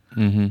necessary.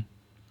 Mm-hmm.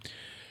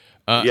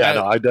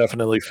 No, I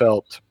definitely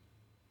felt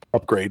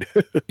upgrade.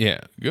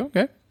 Yeah.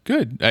 Okay.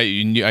 Good.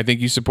 I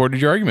think you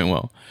supported your argument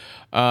well.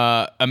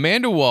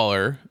 Amanda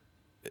Waller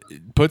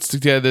puts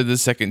together the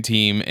second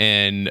team,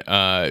 and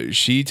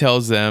she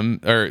tells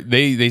them, or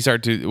they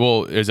start to,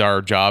 well, is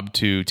our job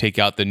to take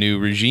out the new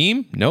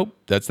regime? Nope,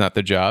 that's not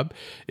the job.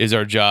 Is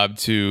our job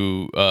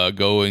to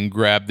go and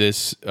grab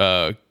this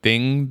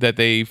thing that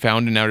they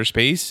found in outer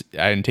space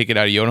and take it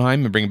out of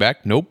Jotunheim and bring it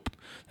back? Nope,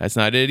 that's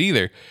not it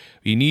either.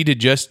 You need to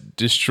just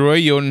destroy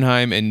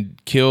Jotunheim and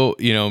kill,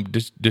 you know,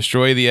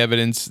 destroy the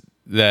evidence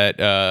that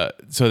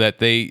so that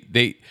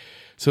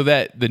so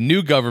that the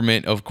new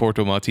government of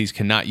Corto Maltese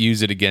cannot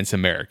use it against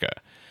America,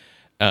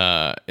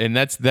 and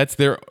that's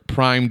their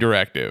prime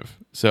directive.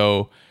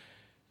 So,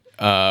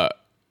 as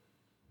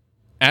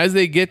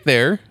they get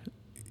there,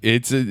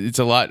 it's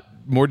a lot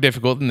more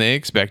difficult than they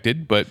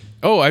expected. But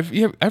I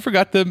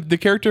forgot the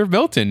character of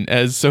Milton,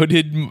 as so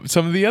did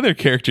some of the other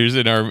characters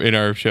in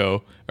our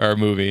show, our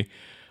movie.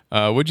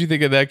 What'd you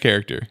think of that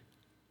character?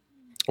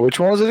 Which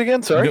one was it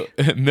again? Sorry.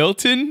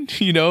 Milton,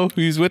 you know,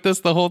 who's with us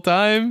the whole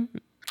time.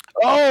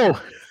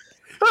 Oh,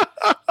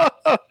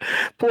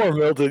 poor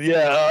Milton.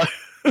 Yeah.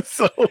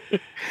 So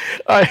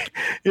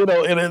you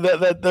know, and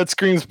that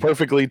screams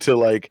perfectly to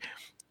like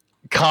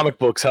comic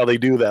books, how they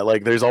do that.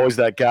 Like there's always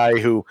that guy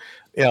who,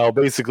 you know,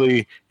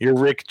 basically you're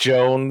Rick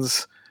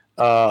Jones,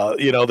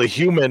 you know, the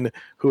human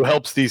who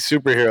helps these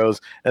superheroes,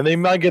 and they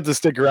might get to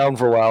stick around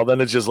for a while. Then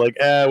it's just like,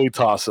 we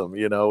toss them,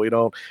 you know, we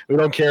don't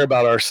care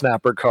about our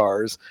snapper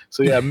cars.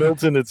 So yeah,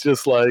 Milton, it's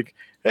just like,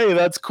 hey,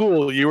 that's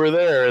cool, you were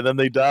there, and then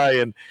they die.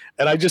 And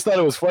I just thought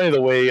it was funny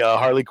the way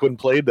Harley Quinn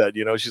played that,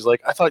 you know, she's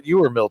like, I thought you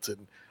were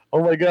Milton.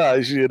 Oh my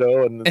gosh, you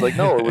know, and it's like,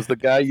 no, it was the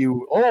guy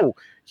oh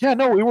yeah,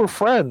 no, we were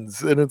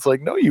friends. And it's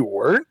like, no, you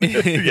weren't.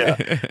 Yeah,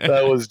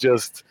 that was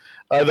just,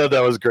 I thought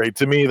that was great.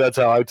 To me, that's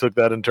how I took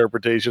that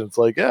interpretation. It's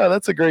like, yeah,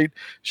 that's a great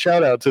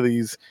shout out to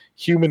these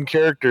human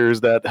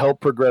characters that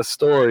help progress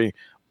story.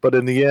 But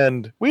in the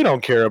end, we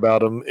don't care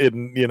about them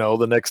in, you know,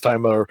 the next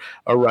time a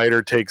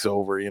writer takes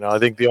over. You know, I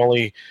think the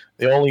only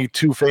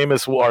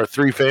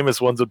three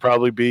famous ones would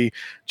probably be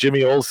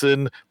Jimmy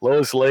Olsen,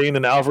 Lois Lane,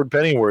 and Alfred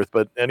Pennyworth.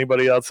 But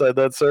anybody outside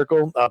that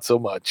circle, not so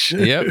much.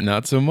 Yep,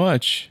 not so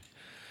much.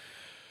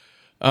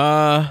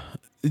 And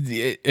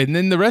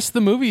then the rest of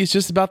the movie is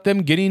just about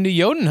them getting to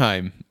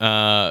Jotunheim.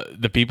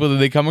 The people that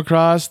they come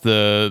across,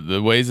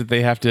 the ways that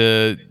they have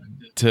to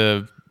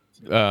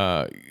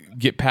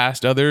get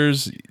past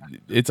others.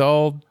 It's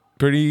all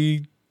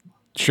pretty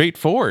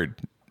straightforward.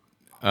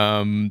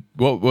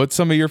 What's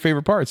some of your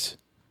favorite parts?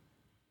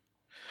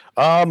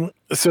 So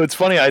it's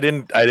funny. I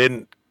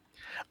didn't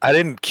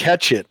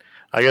catch it.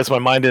 I guess my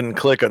mind didn't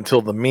click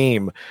until the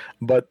meme,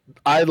 but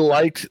I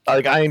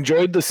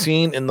enjoyed the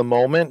scene in the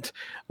moment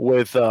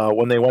with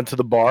when they went to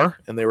the bar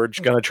and they were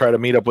going to try to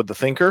meet up with the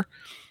Thinker.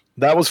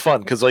 That was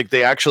fun because like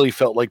they actually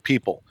felt like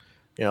people.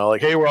 You know,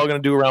 like, hey, we're all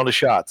going to do a round of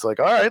shots. Like,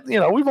 all right, you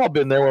know, we've all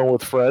been there when we're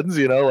with friends,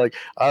 you know, like,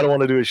 I don't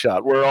want to do a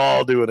shot. We're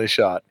all doing a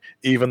shot,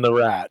 even the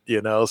rat,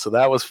 you know, so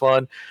that was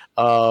fun.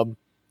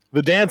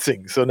 The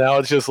dancing. So now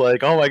it's just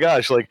like, oh my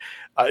gosh, like,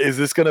 is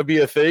this going to be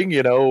a thing?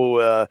 You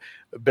know,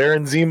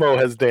 Baron Zemo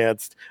has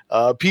danced.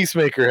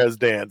 Peacemaker has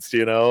danced,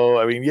 you know.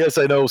 I mean, yes,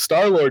 I know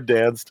Star-Lord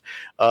danced.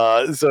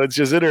 So it's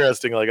just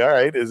interesting. Like, all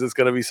right, is this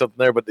going to be something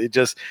there? But it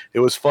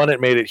was fun.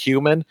 It made it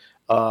human.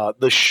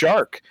 The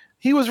shark,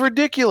 he was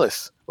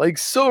ridiculous. Like,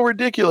 so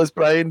ridiculous,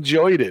 but I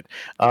enjoyed it.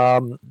 I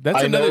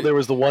know there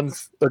was the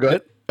ones. Oh, go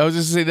ahead. I was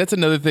just gonna say that's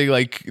another thing,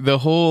 like the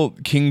whole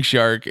King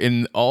Shark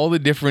and all the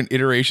different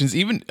iterations.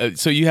 Even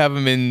so, you have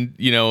him in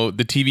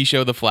the TV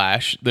show The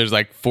Flash. There's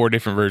like 4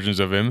 different versions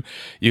of him.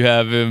 You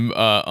have him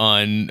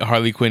on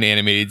Harley Quinn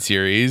animated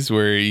series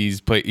where he's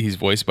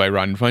voiced by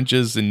Ron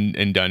Funches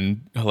and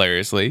done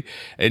hilariously.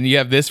 And you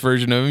have this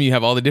version of him. You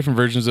have all the different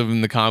versions of him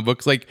in the comic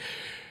books. Like,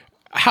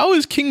 how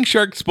is King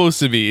Shark supposed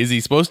to be? Is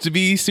he supposed to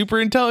be super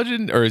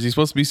intelligent, or is he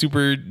supposed to be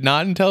super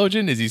not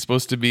intelligent? Is he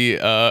supposed to be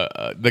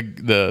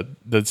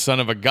the son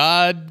of a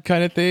god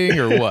kind of thing,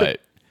 or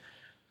what?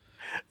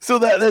 So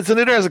that's an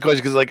interesting question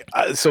because, like,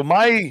 I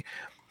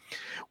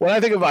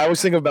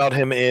always think about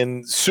him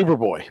in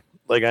Superboy.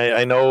 Like,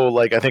 I know,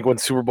 like, I think when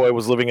Superboy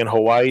was living in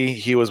Hawaii,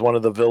 he was one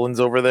of the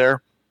villains over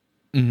there,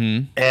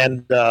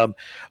 and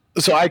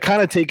so I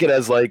kind of take it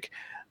as like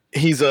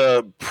he's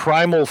a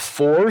primal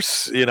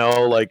force, you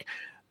know, like,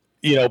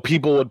 you know,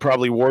 people would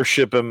probably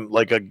worship him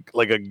like a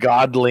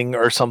godling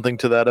or something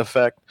to that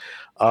effect.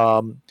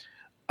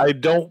 I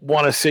don't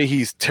want to say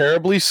he's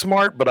terribly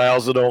smart, but I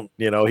also don't,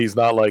 you know, he's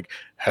not like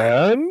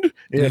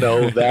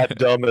that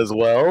dumb as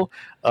well.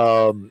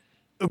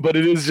 But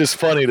it is just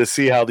funny to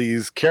see how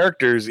these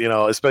characters, you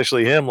know,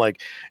 especially him,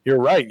 like, you're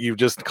right. You've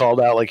just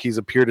called out, like, he's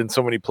appeared in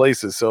so many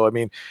places. So, I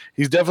mean,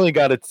 he's definitely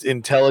got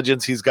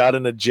intelligence. He's got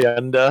an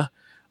agenda.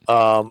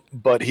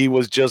 But he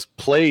was just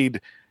played.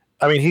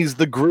 I mean, he's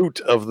the Groot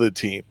of the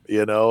team,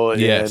 you know.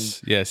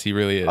 Yes, he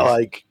really is.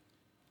 Like,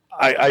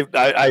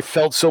 I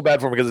felt so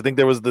bad for him because I think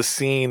there was the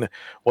scene.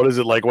 What is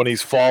it like when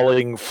he's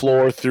falling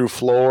floor through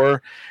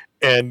floor,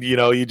 and you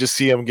know you just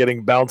see him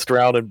getting bounced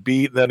around and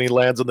beat, and then he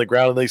lands on the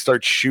ground and they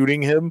start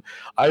shooting him.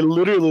 I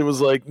literally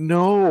was like,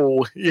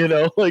 no, you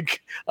know,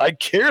 like I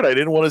cared. I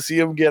didn't want to see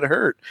him get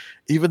hurt,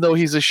 even though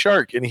he's a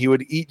shark and he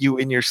would eat you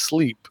in your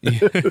sleep,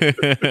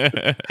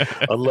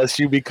 unless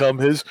you become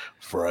his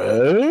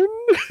friend.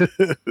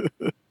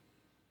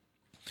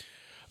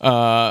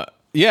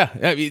 Yeah,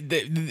 I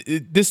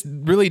mean, this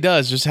really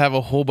does just have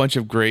a whole bunch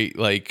of great,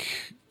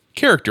 like,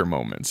 character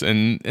moments,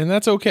 and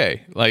that's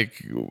okay.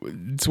 Like,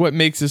 it's what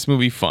makes this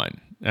movie fun,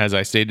 as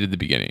I stated at the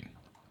beginning.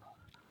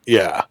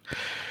 Yeah,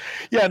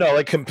 no,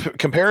 like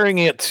comparing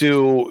it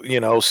to, you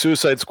know,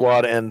 Suicide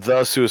Squad and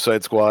The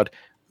Suicide Squad,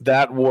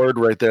 that word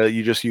right there that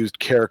you just used,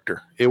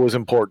 character, it was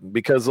important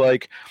because,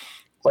 like,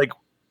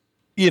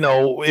 you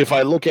know, if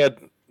I look at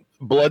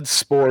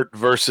Bloodsport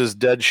versus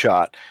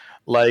Deadshot,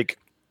 like,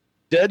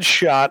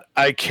 Deadshot,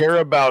 I care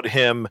about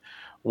him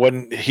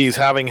when he's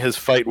having his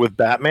fight with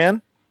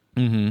Batman.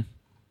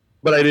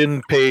 But I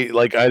didn't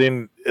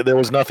there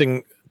was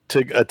nothing to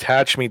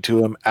attach me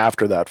to him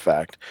after that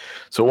fact.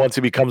 So once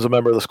he becomes a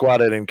member of the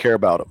squad, I didn't care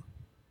about him.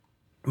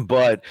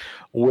 But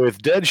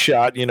with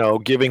Deadshot, you know,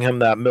 giving him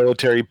that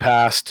military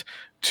past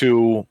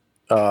to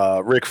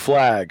Rick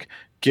Flag,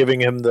 giving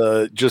him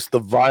the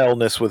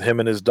vileness with him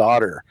and his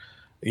daughter,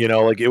 you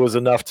know, like, it was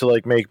enough to,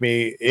 like, make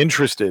me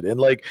interested. And,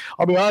 like,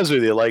 I'll be honest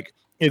with you, like,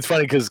 it's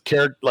funny because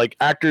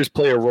actors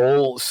play a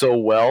role so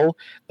well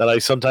that I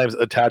sometimes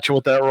attach him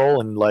with that role,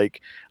 and, like,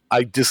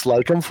 I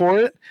dislike him for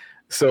it.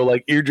 So,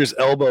 like, Idris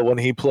Elba, when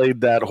he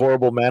played that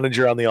horrible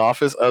manager on The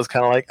Office, I was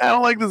kind of like, I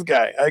don't like this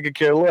guy. I could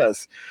care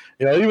less.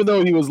 You know, even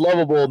though he was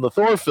lovable in the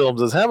Thor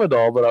films as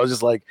Heimdall, but I was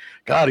just like,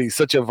 God, he's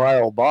such a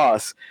vile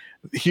boss.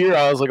 Here,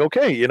 I was like,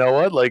 okay, you know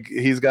what? Like,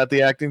 he's got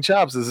the acting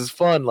chops. This is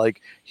fun.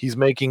 Like, he's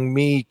making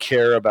me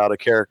care about a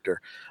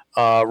character.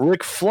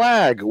 Rick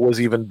Flag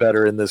was even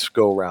better in this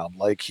go round.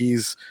 Like,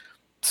 he's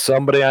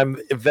somebody I'm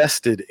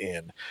invested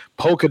in.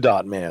 Polka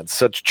Dot Man,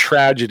 such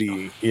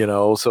tragedy, you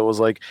know. So it was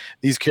like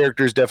these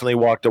characters definitely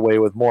walked away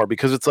with more,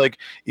 because it's like,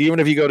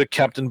 even if you go to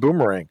Captain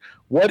Boomerang,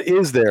 what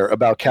is there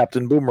about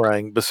Captain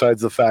Boomerang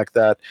besides the fact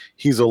that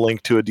he's a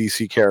link to a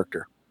DC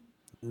character?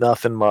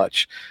 Nothing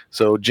much.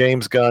 So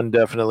James Gunn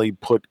definitely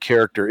put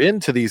character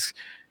into these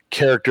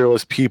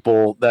characterless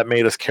people that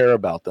made us care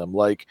about them.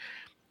 Like,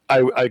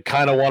 I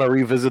kind of want to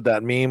revisit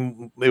that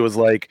meme. It was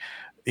like,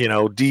 you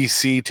know,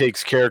 DC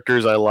takes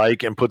characters I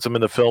like and puts them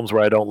in the films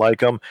where I don't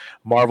like them.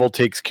 Marvel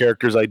takes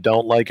characters I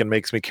don't like and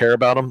makes me care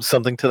about them,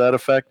 something to that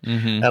effect.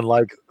 And,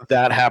 like,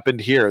 that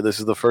happened here. This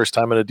is the first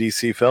time in a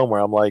DC film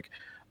where I'm like,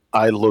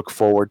 I look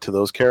forward to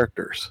those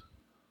characters.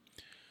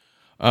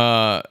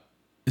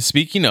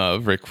 Speaking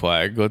of Rick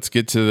Flag, let's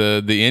get to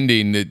the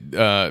ending.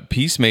 That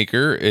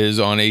Peacemaker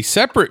is on a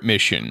separate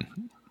mission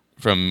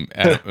from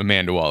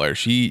Amanda Waller.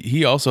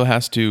 He also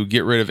has to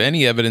get rid of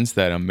any evidence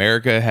that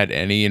America had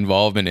any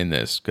involvement in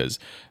this, because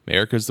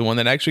America's the one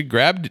that actually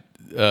grabbed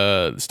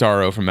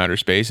Starro from outer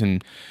space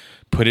and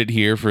put it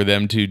here for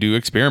them to do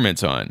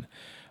experiments on.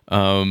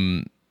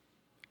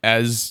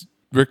 As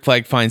Rick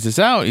Flag finds this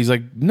out, he's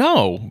like,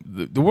 no,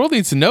 the world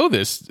needs to know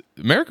this.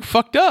 America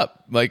fucked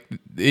up. Like,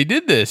 they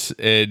did this.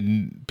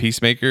 And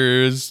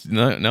Peacemaker's,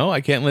 no,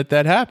 I can't let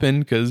that happen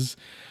because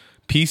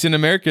peace in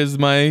America is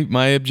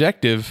my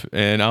objective,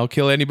 and I'll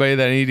kill anybody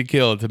that I need to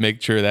kill to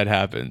make sure that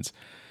happens.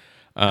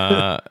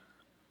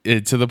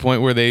 To the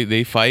point where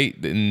they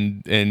fight,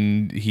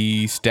 and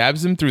he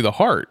stabs him through the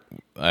heart,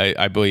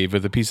 I believe,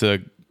 with a piece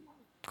of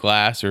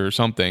glass or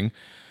something.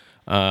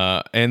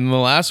 And the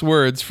last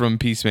words from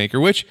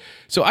Peacemaker,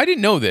 so I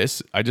didn't know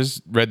this. I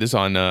just read this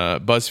on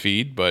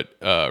BuzzFeed, but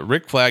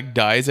Rick Flag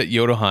dies at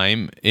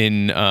Jotunheim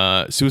in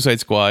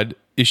Suicide Squad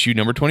issue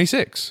number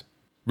 26,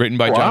 written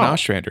by John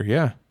Ostrander.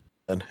 Yeah.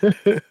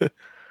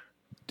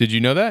 Did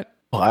you know that?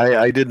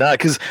 I did not,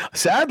 because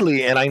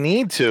sadly, and I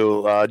need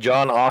to,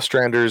 John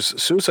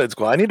Ostrander's Suicide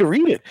Squad, I need to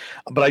read it.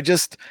 But I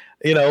just,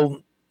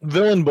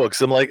 villain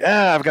books, I'm like,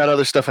 I've got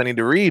other stuff I need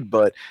to read,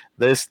 but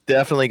this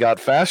definitely got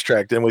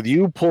fast-tracked. And with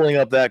you pulling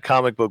up that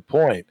comic book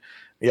point,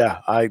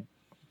 I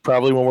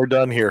probably, when we're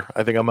done here,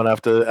 I think I'm going to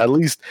have to at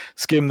least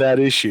skim that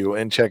issue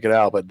and check it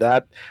out. But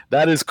that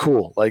is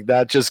cool. Like,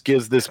 that just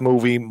gives this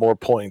movie more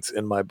points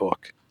in my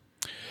book.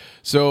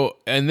 So,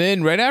 and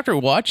then right after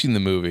watching the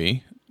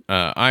movie,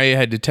 I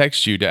had to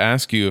text you to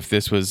ask you if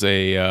this was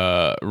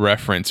a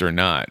reference or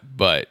not,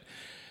 but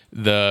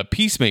the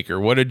Peacemaker,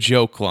 what a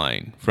joke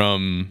line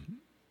from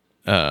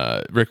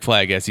Rick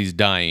Flag as he's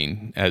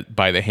dying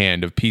by the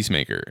hand of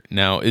Peacemaker.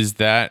 Now, is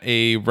that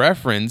a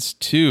reference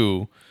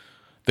to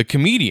the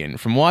comedian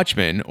from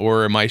Watchmen,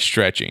 or am I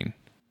stretching?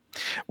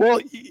 Well,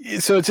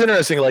 so it's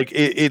interesting. Like,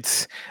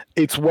 it's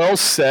well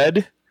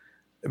said,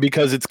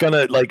 because it's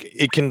gonna, like,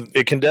 it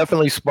can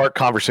definitely spark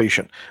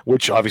conversation,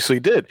 which obviously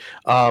did.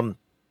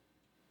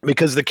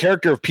 Because the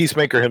character of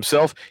Peacemaker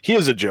himself, he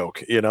is a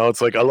joke.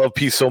 It's like, I love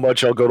peace so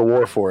much, I'll go to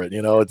war for it.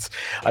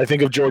 I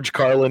think of George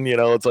Carlin.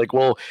 It's like,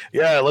 well,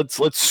 yeah, let's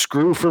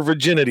screw for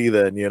virginity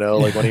then.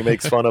 Like, when he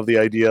makes fun of the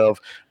idea of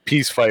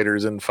peace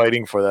fighters and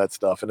fighting for that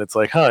stuff, and it's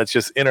like, it's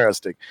just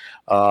interesting.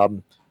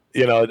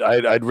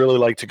 I'd really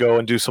like to go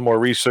and do some more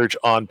research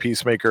on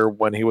Peacemaker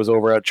when he was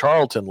over at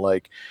Charlton.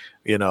 Like,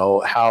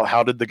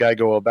 how did the guy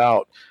go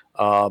about?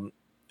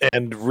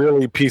 And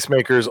really,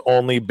 Peacemaker's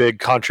only big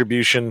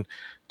contribution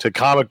to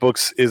comic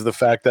books is the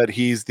fact that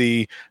he's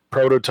the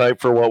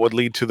prototype for what would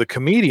lead to the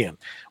comedian,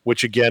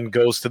 which again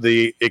goes to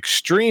the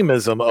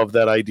extremism of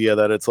that idea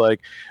that it's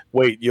like,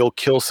 wait, you'll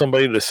kill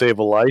somebody to save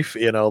a life,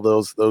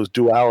 those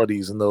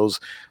dualities and those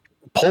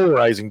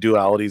polarizing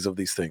dualities of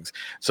these things.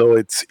 So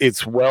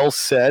it's well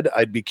said.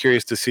 I'd be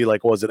curious to see,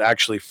 like, was it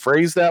actually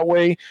phrased that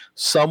way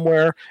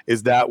somewhere?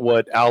 Is that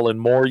what Alan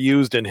Moore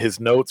used in his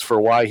notes for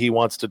why he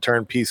wants to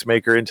turn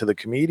Peacemaker into the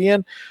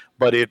comedian?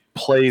 But it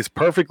plays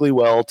perfectly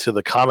well to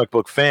the comic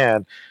book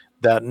fan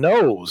that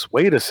knows,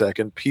 wait a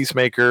second,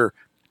 Peacemaker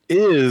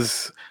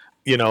is,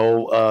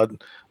 a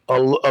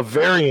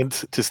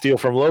variant, to steal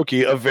from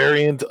Loki, a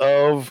variant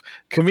of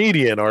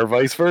comedian, or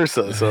vice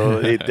versa. So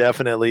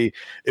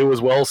it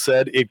was well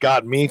said. It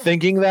got me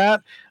thinking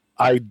that.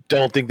 I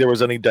don't think there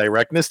was any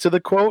directness to the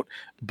quote,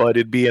 but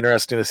it'd be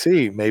interesting to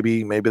see.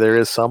 Maybe there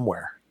is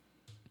somewhere.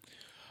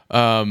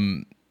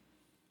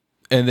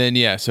 And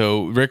then,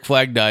 so Rick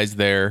Flag dies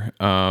there.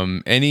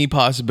 Any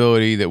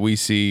possibility that we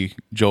see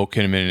Joel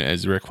Kinnaman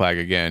as Rick Flag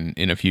again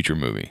in a future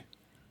movie?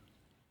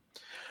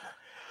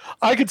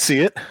 I could see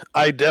it.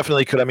 I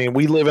definitely could. I mean,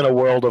 we live in a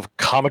world of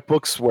comic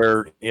books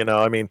where, you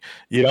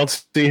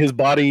don't see his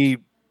body,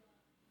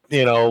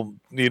 you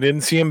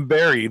didn't see him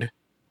buried.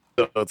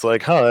 So it's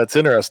like, that's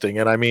interesting.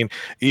 And I mean,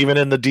 even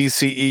in the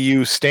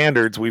DCEU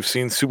standards, we've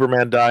seen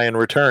Superman die and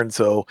return.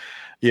 So,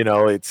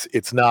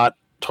 it's not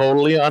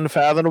totally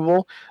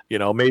unfathomable.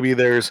 Maybe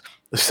there's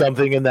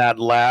something in that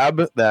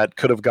lab that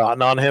could have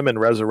gotten on him and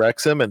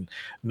resurrects him, and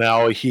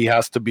now he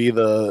has to be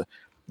the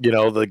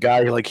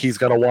guy, like, he's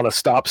going to want to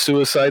stop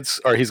suicides,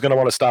 or he's going to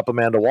want to stop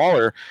Amanda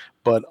Waller,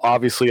 but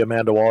obviously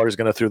Amanda Waller is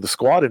going to throw the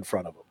squad in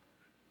front of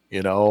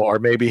him, or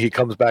maybe he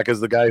comes back as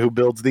the guy who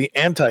builds the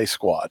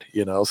anti-squad,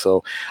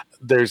 so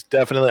there's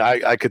definitely,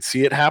 I could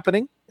see it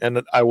happening,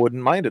 and I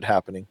wouldn't mind it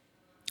happening.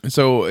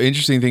 So,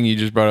 interesting thing you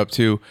just brought up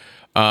too.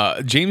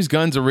 James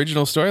Gunn's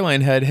original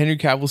storyline had Henry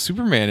Cavill's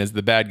Superman as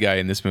the bad guy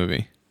in this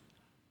movie.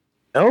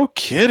 No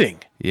kidding.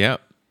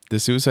 Yep. The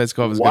Suicide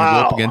Squad was going to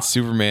go up against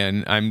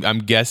Superman. I'm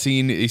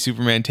guessing a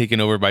Superman taken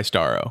over by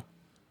Starro.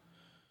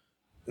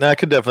 That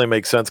could definitely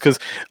make sense, because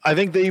I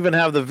think they even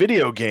have the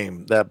video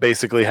game that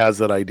basically has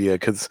that idea,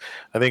 because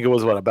I think it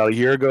was, about a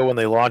year ago when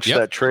they launched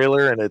that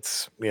trailer, and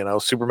it's,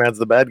 Superman's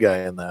the bad guy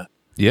in that.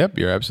 Yep,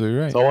 you're absolutely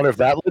right. So I wonder if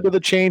that led to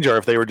the change, or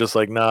if they were just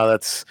like, nah,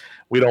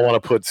 we don't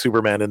want to put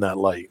Superman in that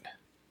light.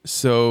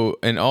 So,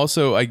 and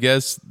also, I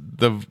guess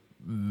the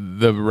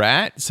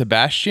rat,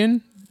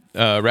 Sebastian,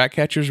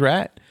 Ratcatcher's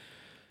rat,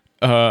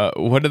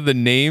 one of the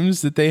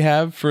names that they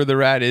have for the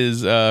rat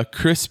is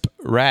Crisp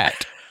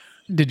Rat.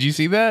 Did you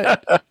see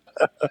that?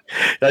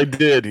 I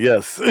did,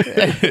 yes.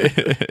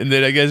 And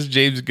then I guess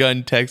James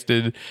Gunn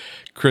texted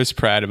Chris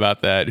Pratt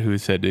about that, who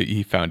said that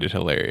he found it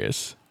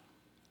hilarious.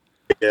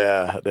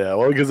 Yeah.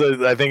 Well, because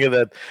I think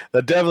that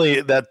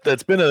definitely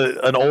that's been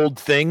an old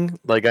thing.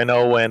 Like I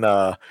know when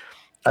I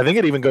think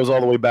it even goes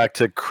all the way back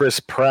to Chris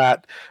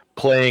Pratt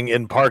playing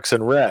in Parks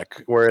and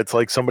Rec, where it's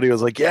like somebody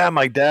was like, "Yeah,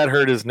 my dad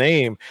heard his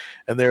name,"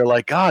 and they're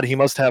like, "God, he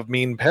must have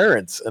mean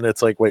parents." And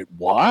it's like, "Wait,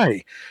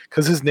 why?"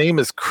 Because his name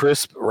is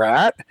Chris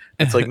Pratt.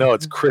 It's like, no,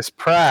 it's Chris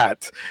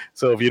Pratt.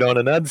 So if you don't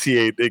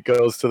enunciate, it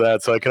goes to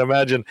that. So I can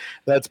imagine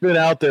that's been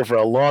out there for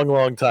a long,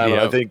 long time. Yep.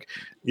 And I think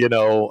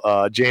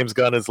James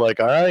Gunn is like,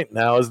 "All right,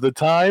 now is the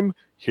time.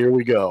 Here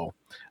we go."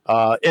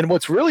 And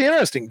what's really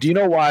interesting, do you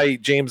know why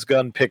James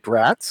Gunn picked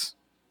rats?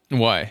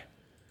 Why?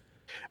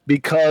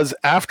 Because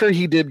after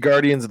he did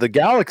Guardians of the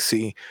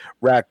Galaxy,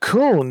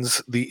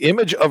 raccoons, the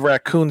image of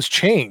raccoons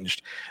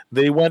changed.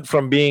 They went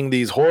from being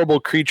these horrible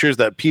creatures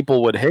that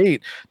people would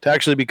hate to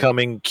actually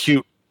becoming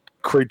cute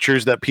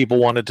creatures that people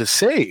wanted to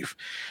save.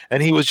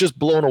 And he was just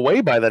blown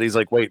away by that. He's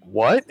like, "Wait,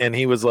 what?" And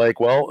he was like,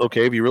 "Well,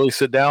 okay, if you really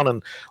sit down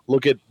and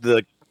look at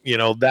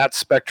that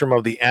spectrum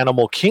of the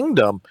animal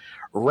kingdom,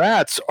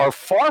 rats are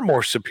far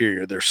more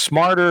superior. They're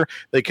smarter.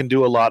 They can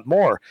do a lot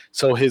more."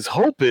 So his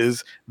hope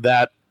is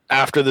that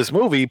after this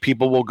movie,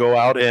 people will go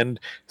out and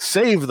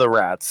save the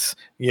rats,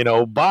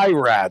 buy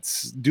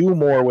rats, do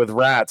more with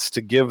rats to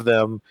give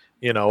them,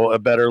 a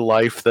better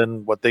life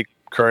than what they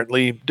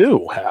currently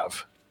do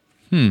have.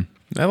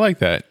 I like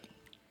that.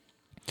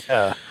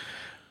 Yeah.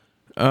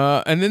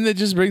 And then that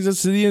just brings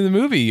us to the end of the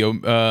movie.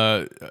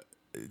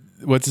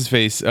 What's his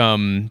face?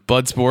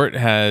 Bloodsport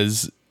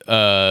has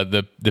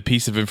the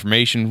piece of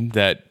information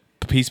that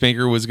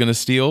Peacemaker was going to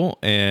steal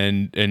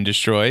and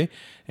destroy.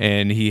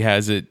 And he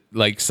has it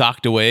like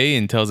socked away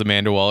and tells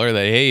Amanda Waller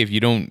that, "Hey, if you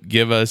don't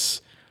give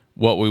us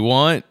what we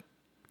want,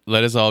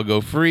 let us all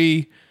go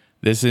free.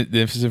 This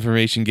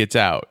information gets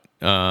out."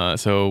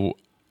 So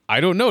I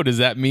don't know. Does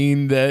that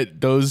mean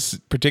that those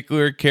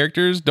particular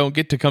characters don't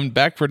get to come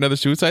back for another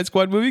Suicide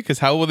Squad movie? Because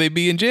how will they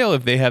be in jail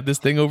if they have this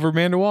thing over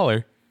Amanda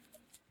Waller?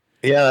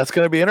 Yeah, that's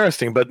going to be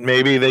interesting. But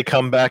maybe they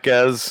come back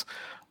as,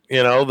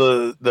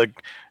 the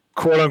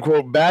quote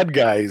unquote bad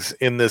guys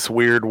in this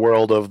weird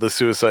world of the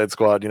Suicide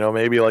Squad.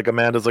 Maybe like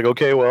Amanda's like,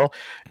 "Okay, well,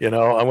 I'm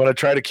going to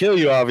try to kill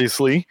you,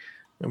 obviously,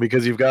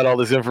 because you've got all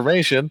this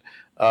information."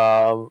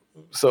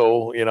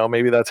 So,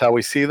 maybe that's how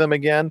we see them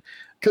again.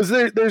 Because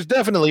there's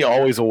definitely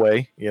always a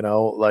way,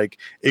 like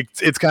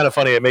it's kind of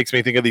funny. It makes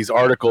me think of these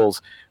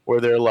articles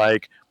where they're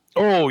like,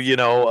 "Oh,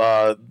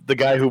 the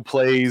guy who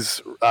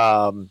plays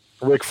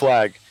Rick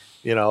Flag,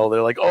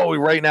 they're like, oh,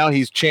 right now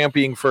he's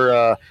championing for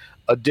a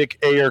Dick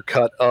Ayer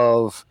cut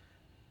of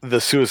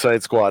the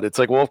Suicide Squad." It's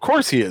like, well, of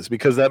course he is,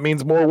 because that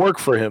means more work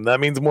for him. That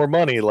means more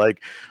money.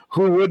 Like,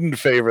 who wouldn't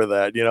favor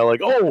that?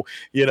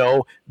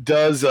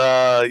 Does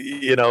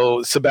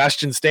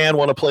Sebastian Stan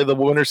want to play the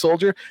Winter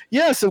Soldier?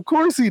 Yes, of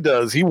course he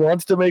does. He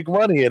wants to make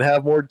money and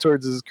have more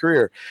towards his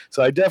career.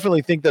 So I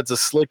definitely think that's a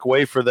slick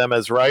way for them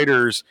as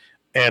writers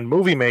and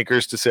movie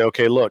makers to say,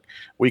 okay, look,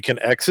 we can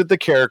exit the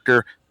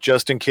character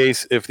just in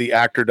case if the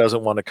actor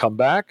doesn't want to come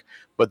back,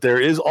 but there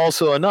is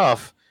also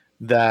enough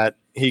that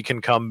he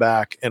can come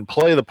back and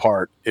play the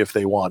part if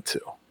they want to.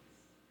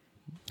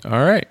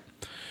 All right.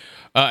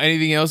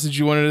 Anything else that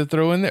you wanted to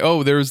throw in there?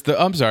 Oh, there's the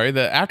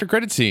after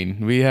credit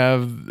scene. We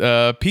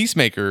have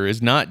Peacemaker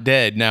is not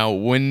dead. Now,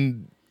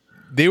 when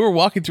they were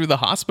walking through the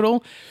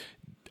hospital,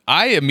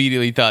 I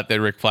immediately thought that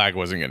Rick Flag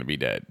wasn't going to be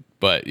dead.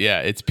 But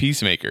yeah, it's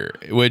Peacemaker,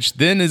 which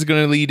then is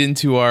going to lead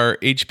into our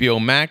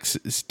HBO Max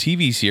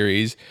TV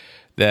series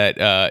that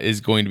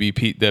is going to be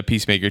the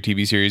Peacemaker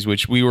TV series,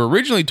 which we were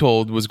originally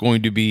told was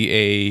going to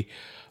be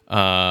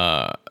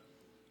a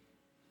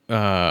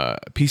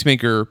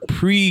Peacemaker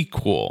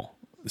prequel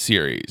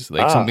series,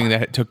 like something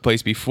that took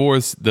place before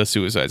the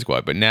Suicide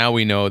Squad. But now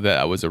we know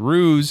that was a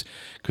ruse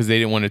because they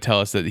didn't want to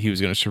tell us that he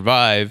was going to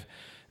survive.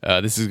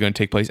 This is going to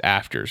take place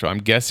after. So I'm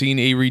guessing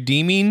a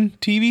redeeming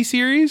TV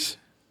series.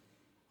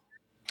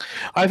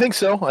 I think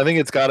so. I think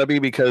it's got to be,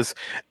 because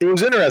it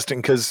was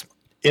interesting because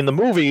in the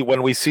movie,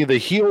 when we see the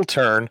heel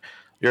turn,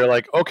 you're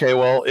like, okay,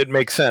 well, it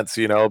makes sense,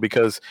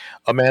 because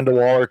Amanda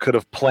Waller could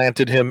have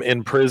planted him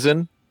in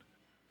prison.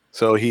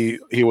 So he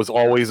was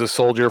always a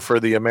soldier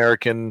for the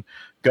American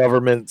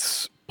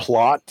government's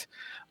plot.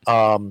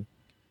 But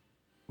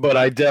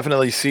I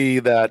definitely see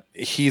that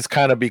he's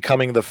kind of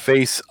becoming the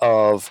face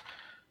of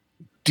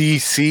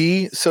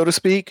DC, so to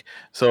speak.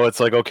 So it's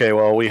like, okay,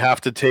 well, we have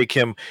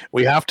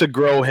to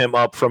grow him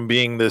up from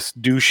being this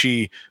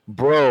douchey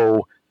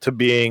bro to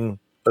being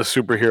a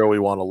superhero we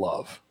want to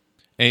love.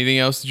 Anything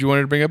else that you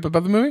wanted to bring up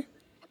about the movie?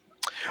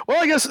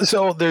 Well, I guess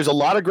so. There's a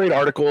lot of great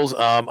articles.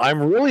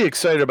 I'm really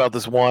excited about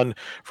this one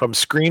from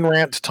Screen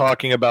Rant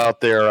talking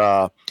about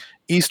their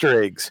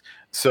Easter eggs.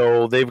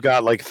 So they've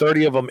got like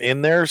 30 of them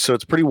in there. So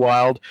it's pretty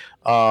wild.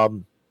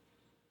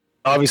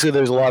 Obviously,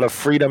 there's a lot of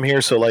freedom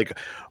here. So like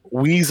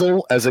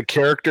Weasel as a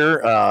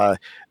character,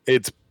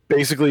 it's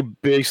basically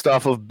based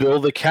off of Bill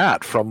the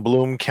Cat from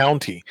Bloom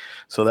County.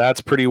 So that's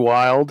pretty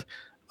wild.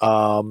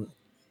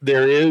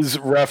 there is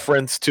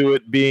reference to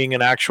it being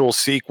an actual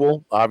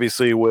sequel,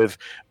 obviously with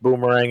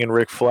Boomerang and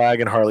Rick Flag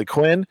and Harley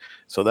Quinn.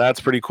 So that's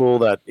pretty cool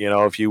that,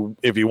 if you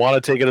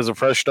want to take it as a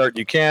fresh start,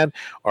 you can,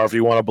 or if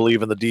you want to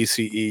believe in the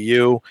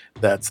DCEU,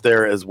 that's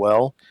there as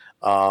well.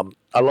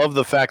 I love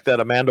the fact that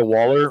Amanda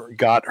Waller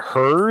got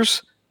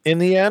hers in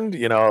the end.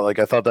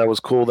 I thought that was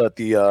cool that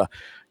the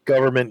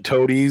government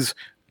toadies,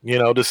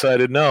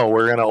 decided, no,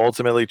 we're going to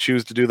ultimately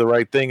choose to do the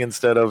right thing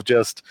instead of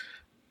just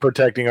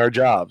protecting our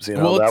jobs.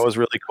 That was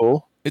really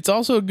cool. It's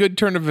also a good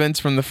turn of events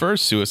from the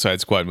first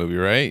Suicide Squad movie,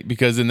 right?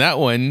 Because in that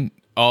one,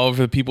 all of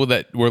the people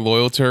that were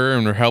loyal to her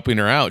and were helping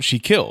her out, she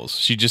kills.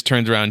 She just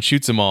turns around and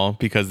shoots them all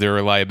because they're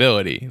a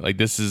liability. Like,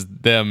 this is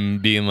them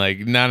being like,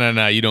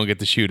 no, you don't get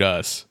to shoot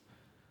us.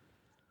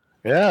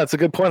 Yeah, that's a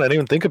good point. I didn't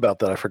even think about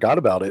that. I forgot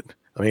about it.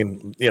 I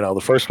mean,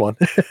 the first one.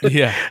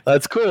 Yeah.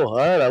 That's cool. All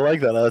right, I like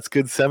that. That's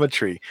good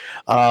symmetry.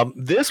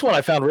 This one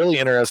I found really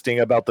interesting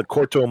about the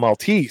Corto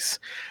Maltese.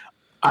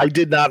 I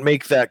did not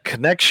make that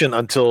connection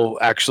until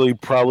actually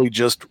probably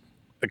just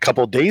a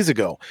couple of days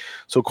ago.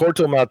 So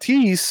Corto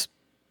Maltese,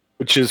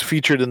 which is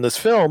featured in this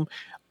film,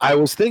 I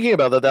was thinking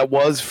about that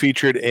was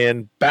featured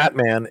in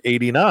Batman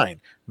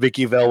 89.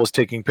 Vicky Vale was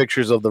taking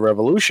pictures of the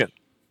revolution.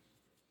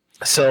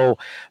 So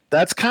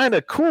that's kind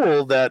of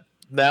cool that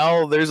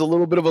now there's a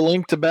little bit of a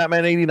link to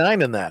Batman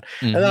 89 in that.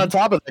 Mm-hmm. And then on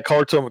top of that,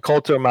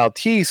 Corto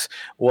Maltese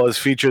was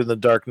featured in The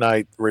Dark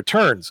Knight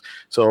Returns.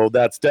 So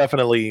that's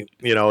definitely,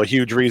 a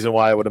huge reason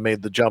why I would have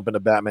made the jump into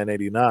Batman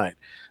 89.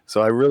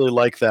 So I really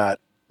like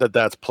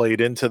that's played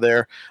into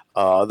there.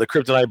 The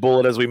Kryptonite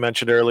Bullet, as we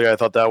mentioned earlier, I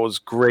thought that was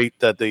great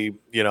that they,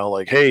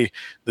 hey,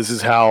 this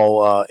is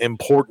how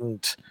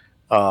important,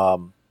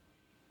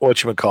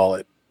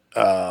 Bloodsport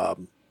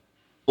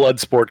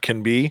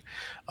can be.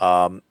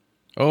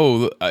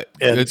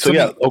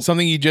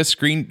 Something you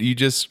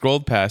just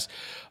scrolled past.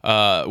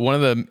 One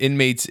of the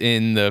inmates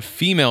in the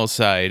female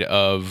side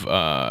of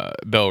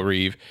Belle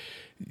Reve,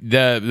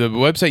 the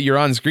website you're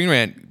on, Screen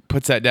Rant,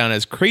 puts that down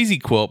as Crazy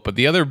Quilt, but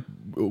the other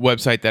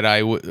website that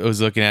I was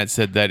looking at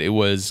said that it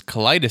was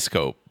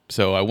Kaleidoscope.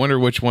 So I wonder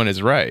which one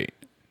is right.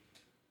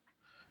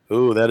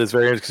 Ooh, that is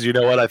very interesting. Because you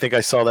know what? I think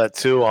I saw that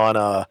too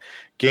on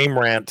Game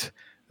Rant.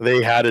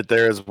 They had it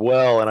there as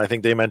well, and I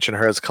think they mentioned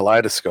her as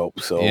Kaleidoscope.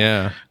 So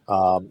yeah.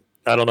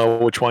 I don't know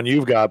which one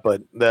you've got,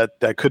 but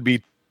that could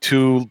be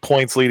 2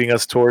 points leading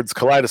us towards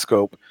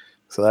Kaleidoscope.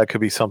 So that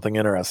could be something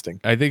interesting.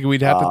 I think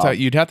you'd have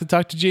to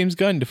talk to James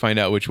Gunn to find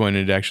out which one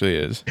it actually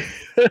is.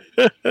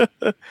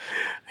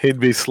 He'd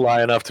be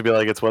sly enough to be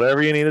like, it's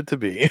whatever you need it to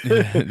be.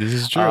 This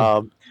is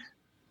true.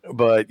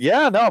 But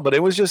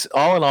it was just,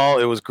 all in all,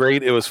 it was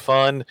great. It was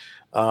fun.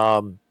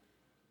 I'm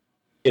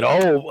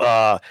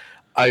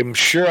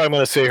sure I'm going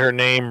to say her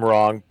name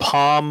wrong.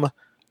 Pom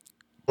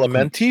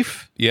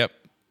Klementif. Yep.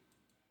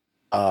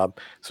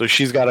 So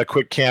she's got a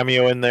quick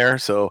cameo in there,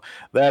 so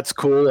that's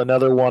cool.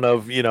 Another one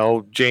of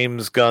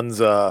James Gunn's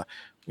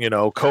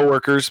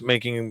coworkers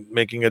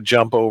making a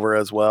jump over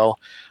as well.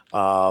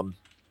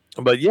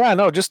 But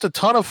just a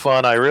ton of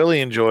fun. I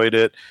really enjoyed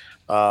it.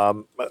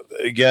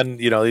 Again,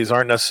 these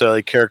aren't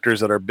necessarily characters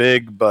that are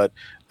big, but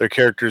they're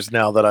characters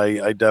now that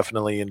I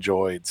definitely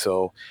enjoyed.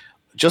 So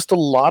just a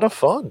lot of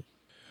fun.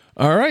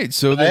 All right,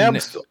 so then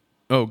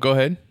go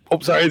ahead. Oh,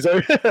 sorry.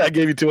 I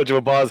gave you too much of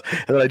a pause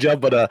and then I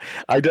jumped, but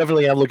I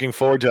definitely am looking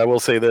forward to it. I will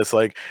say this,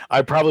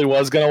 I probably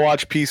was going to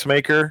watch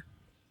Peacemaker,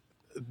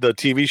 the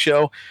TV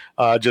show,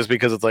 just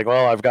because it's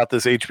I've got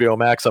this HBO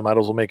Max, I might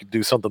as well make it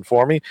do something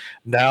for me.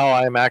 Now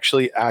I'm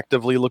actually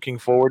actively looking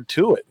forward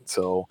to it.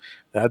 So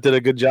that did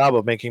a good job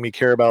of making me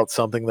care about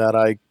something that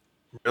I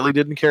really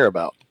didn't care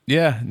about.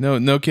 Yeah,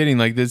 no kidding.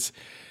 Like this,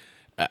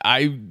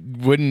 I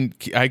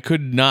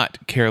could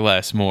not care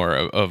less more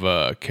of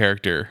a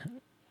character.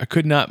 I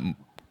could not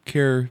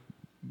care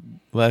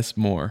less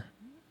more.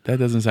 That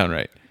doesn't sound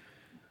right.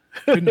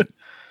 Couldn't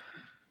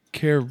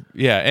care.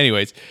 Yeah.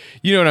 Anyways,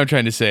 you know what I'm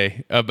trying to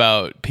say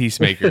about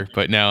Peacemaker,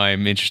 but now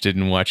I'm interested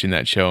in watching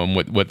that show and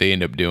what they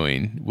end up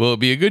doing. Will it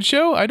be a good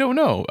show? I don't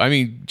know. I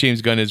mean,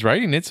 James Gunn is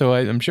writing it, so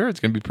I'm sure it's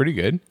going to be pretty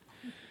good.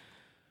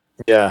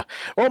 Yeah.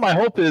 Well, my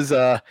hope is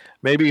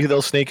maybe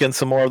they'll sneak in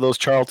some more of those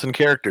Charlton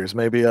characters.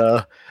 Maybe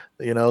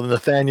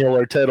Nathaniel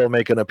or Ted will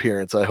make an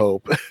appearance. I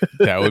hope.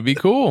 That would be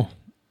cool.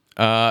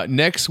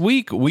 Next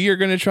week, we are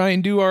going to try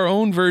and do our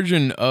own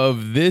version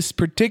of this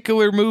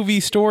particular movie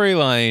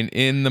storyline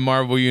in the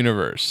Marvel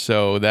Universe.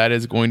 So that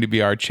is going to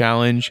be our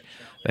challenge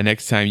the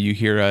next time you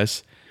hear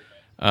us.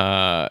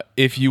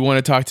 If you want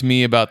to talk to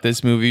me about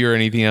this movie or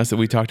anything else that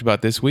we talked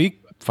about this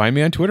week, find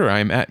me on Twitter.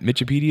 I'm at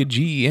Mitchipedia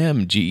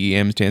GEM.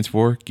 GEM stands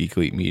for Geek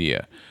Elite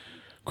Media.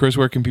 Chris,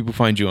 where can people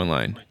find you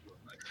online?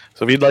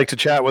 So if you'd like to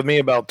chat with me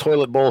about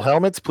toilet bowl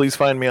helmets, please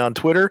find me on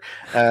Twitter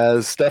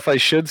as Stuff I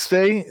Should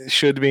Say,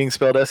 should being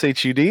spelled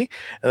SHUD, and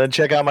then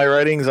check out my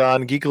writings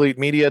on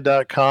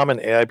geekelitemedia.com and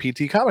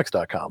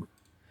AIPTcomics.com.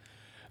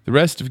 The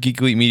rest of Geek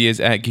Elite Media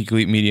is at Geek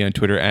Elite Media on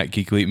Twitter, at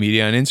Geek Elite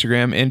Media on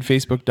Instagram, and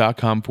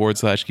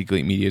Facebook.com/Geek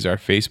Elite Media is our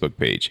Facebook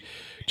page.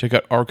 Check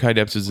out archived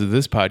episodes of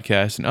this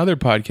podcast and other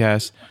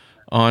podcasts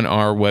on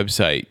our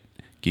website,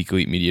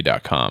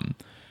 geekelitemedia.com.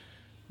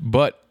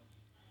 But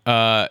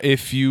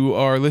if you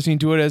are listening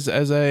to it as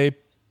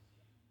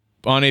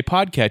on a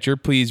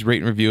podcatcher, please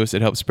rate and review us.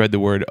 It helps spread the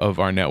word of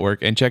our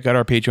network. And check out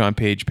our Patreon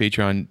page,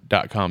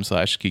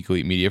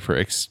 patreon.com/GeekEliteMedia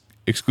for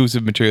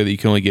exclusive material that you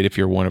can only get if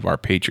you're one of our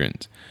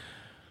patrons.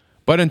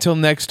 But until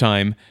next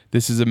time,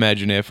 this is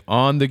Imagine If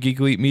on the Geek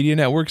Elite Media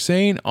Network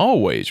saying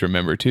always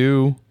remember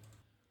to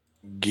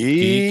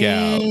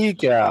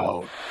Geek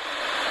out.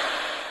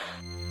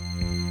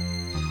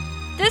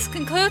 This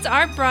concludes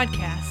our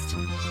broadcast.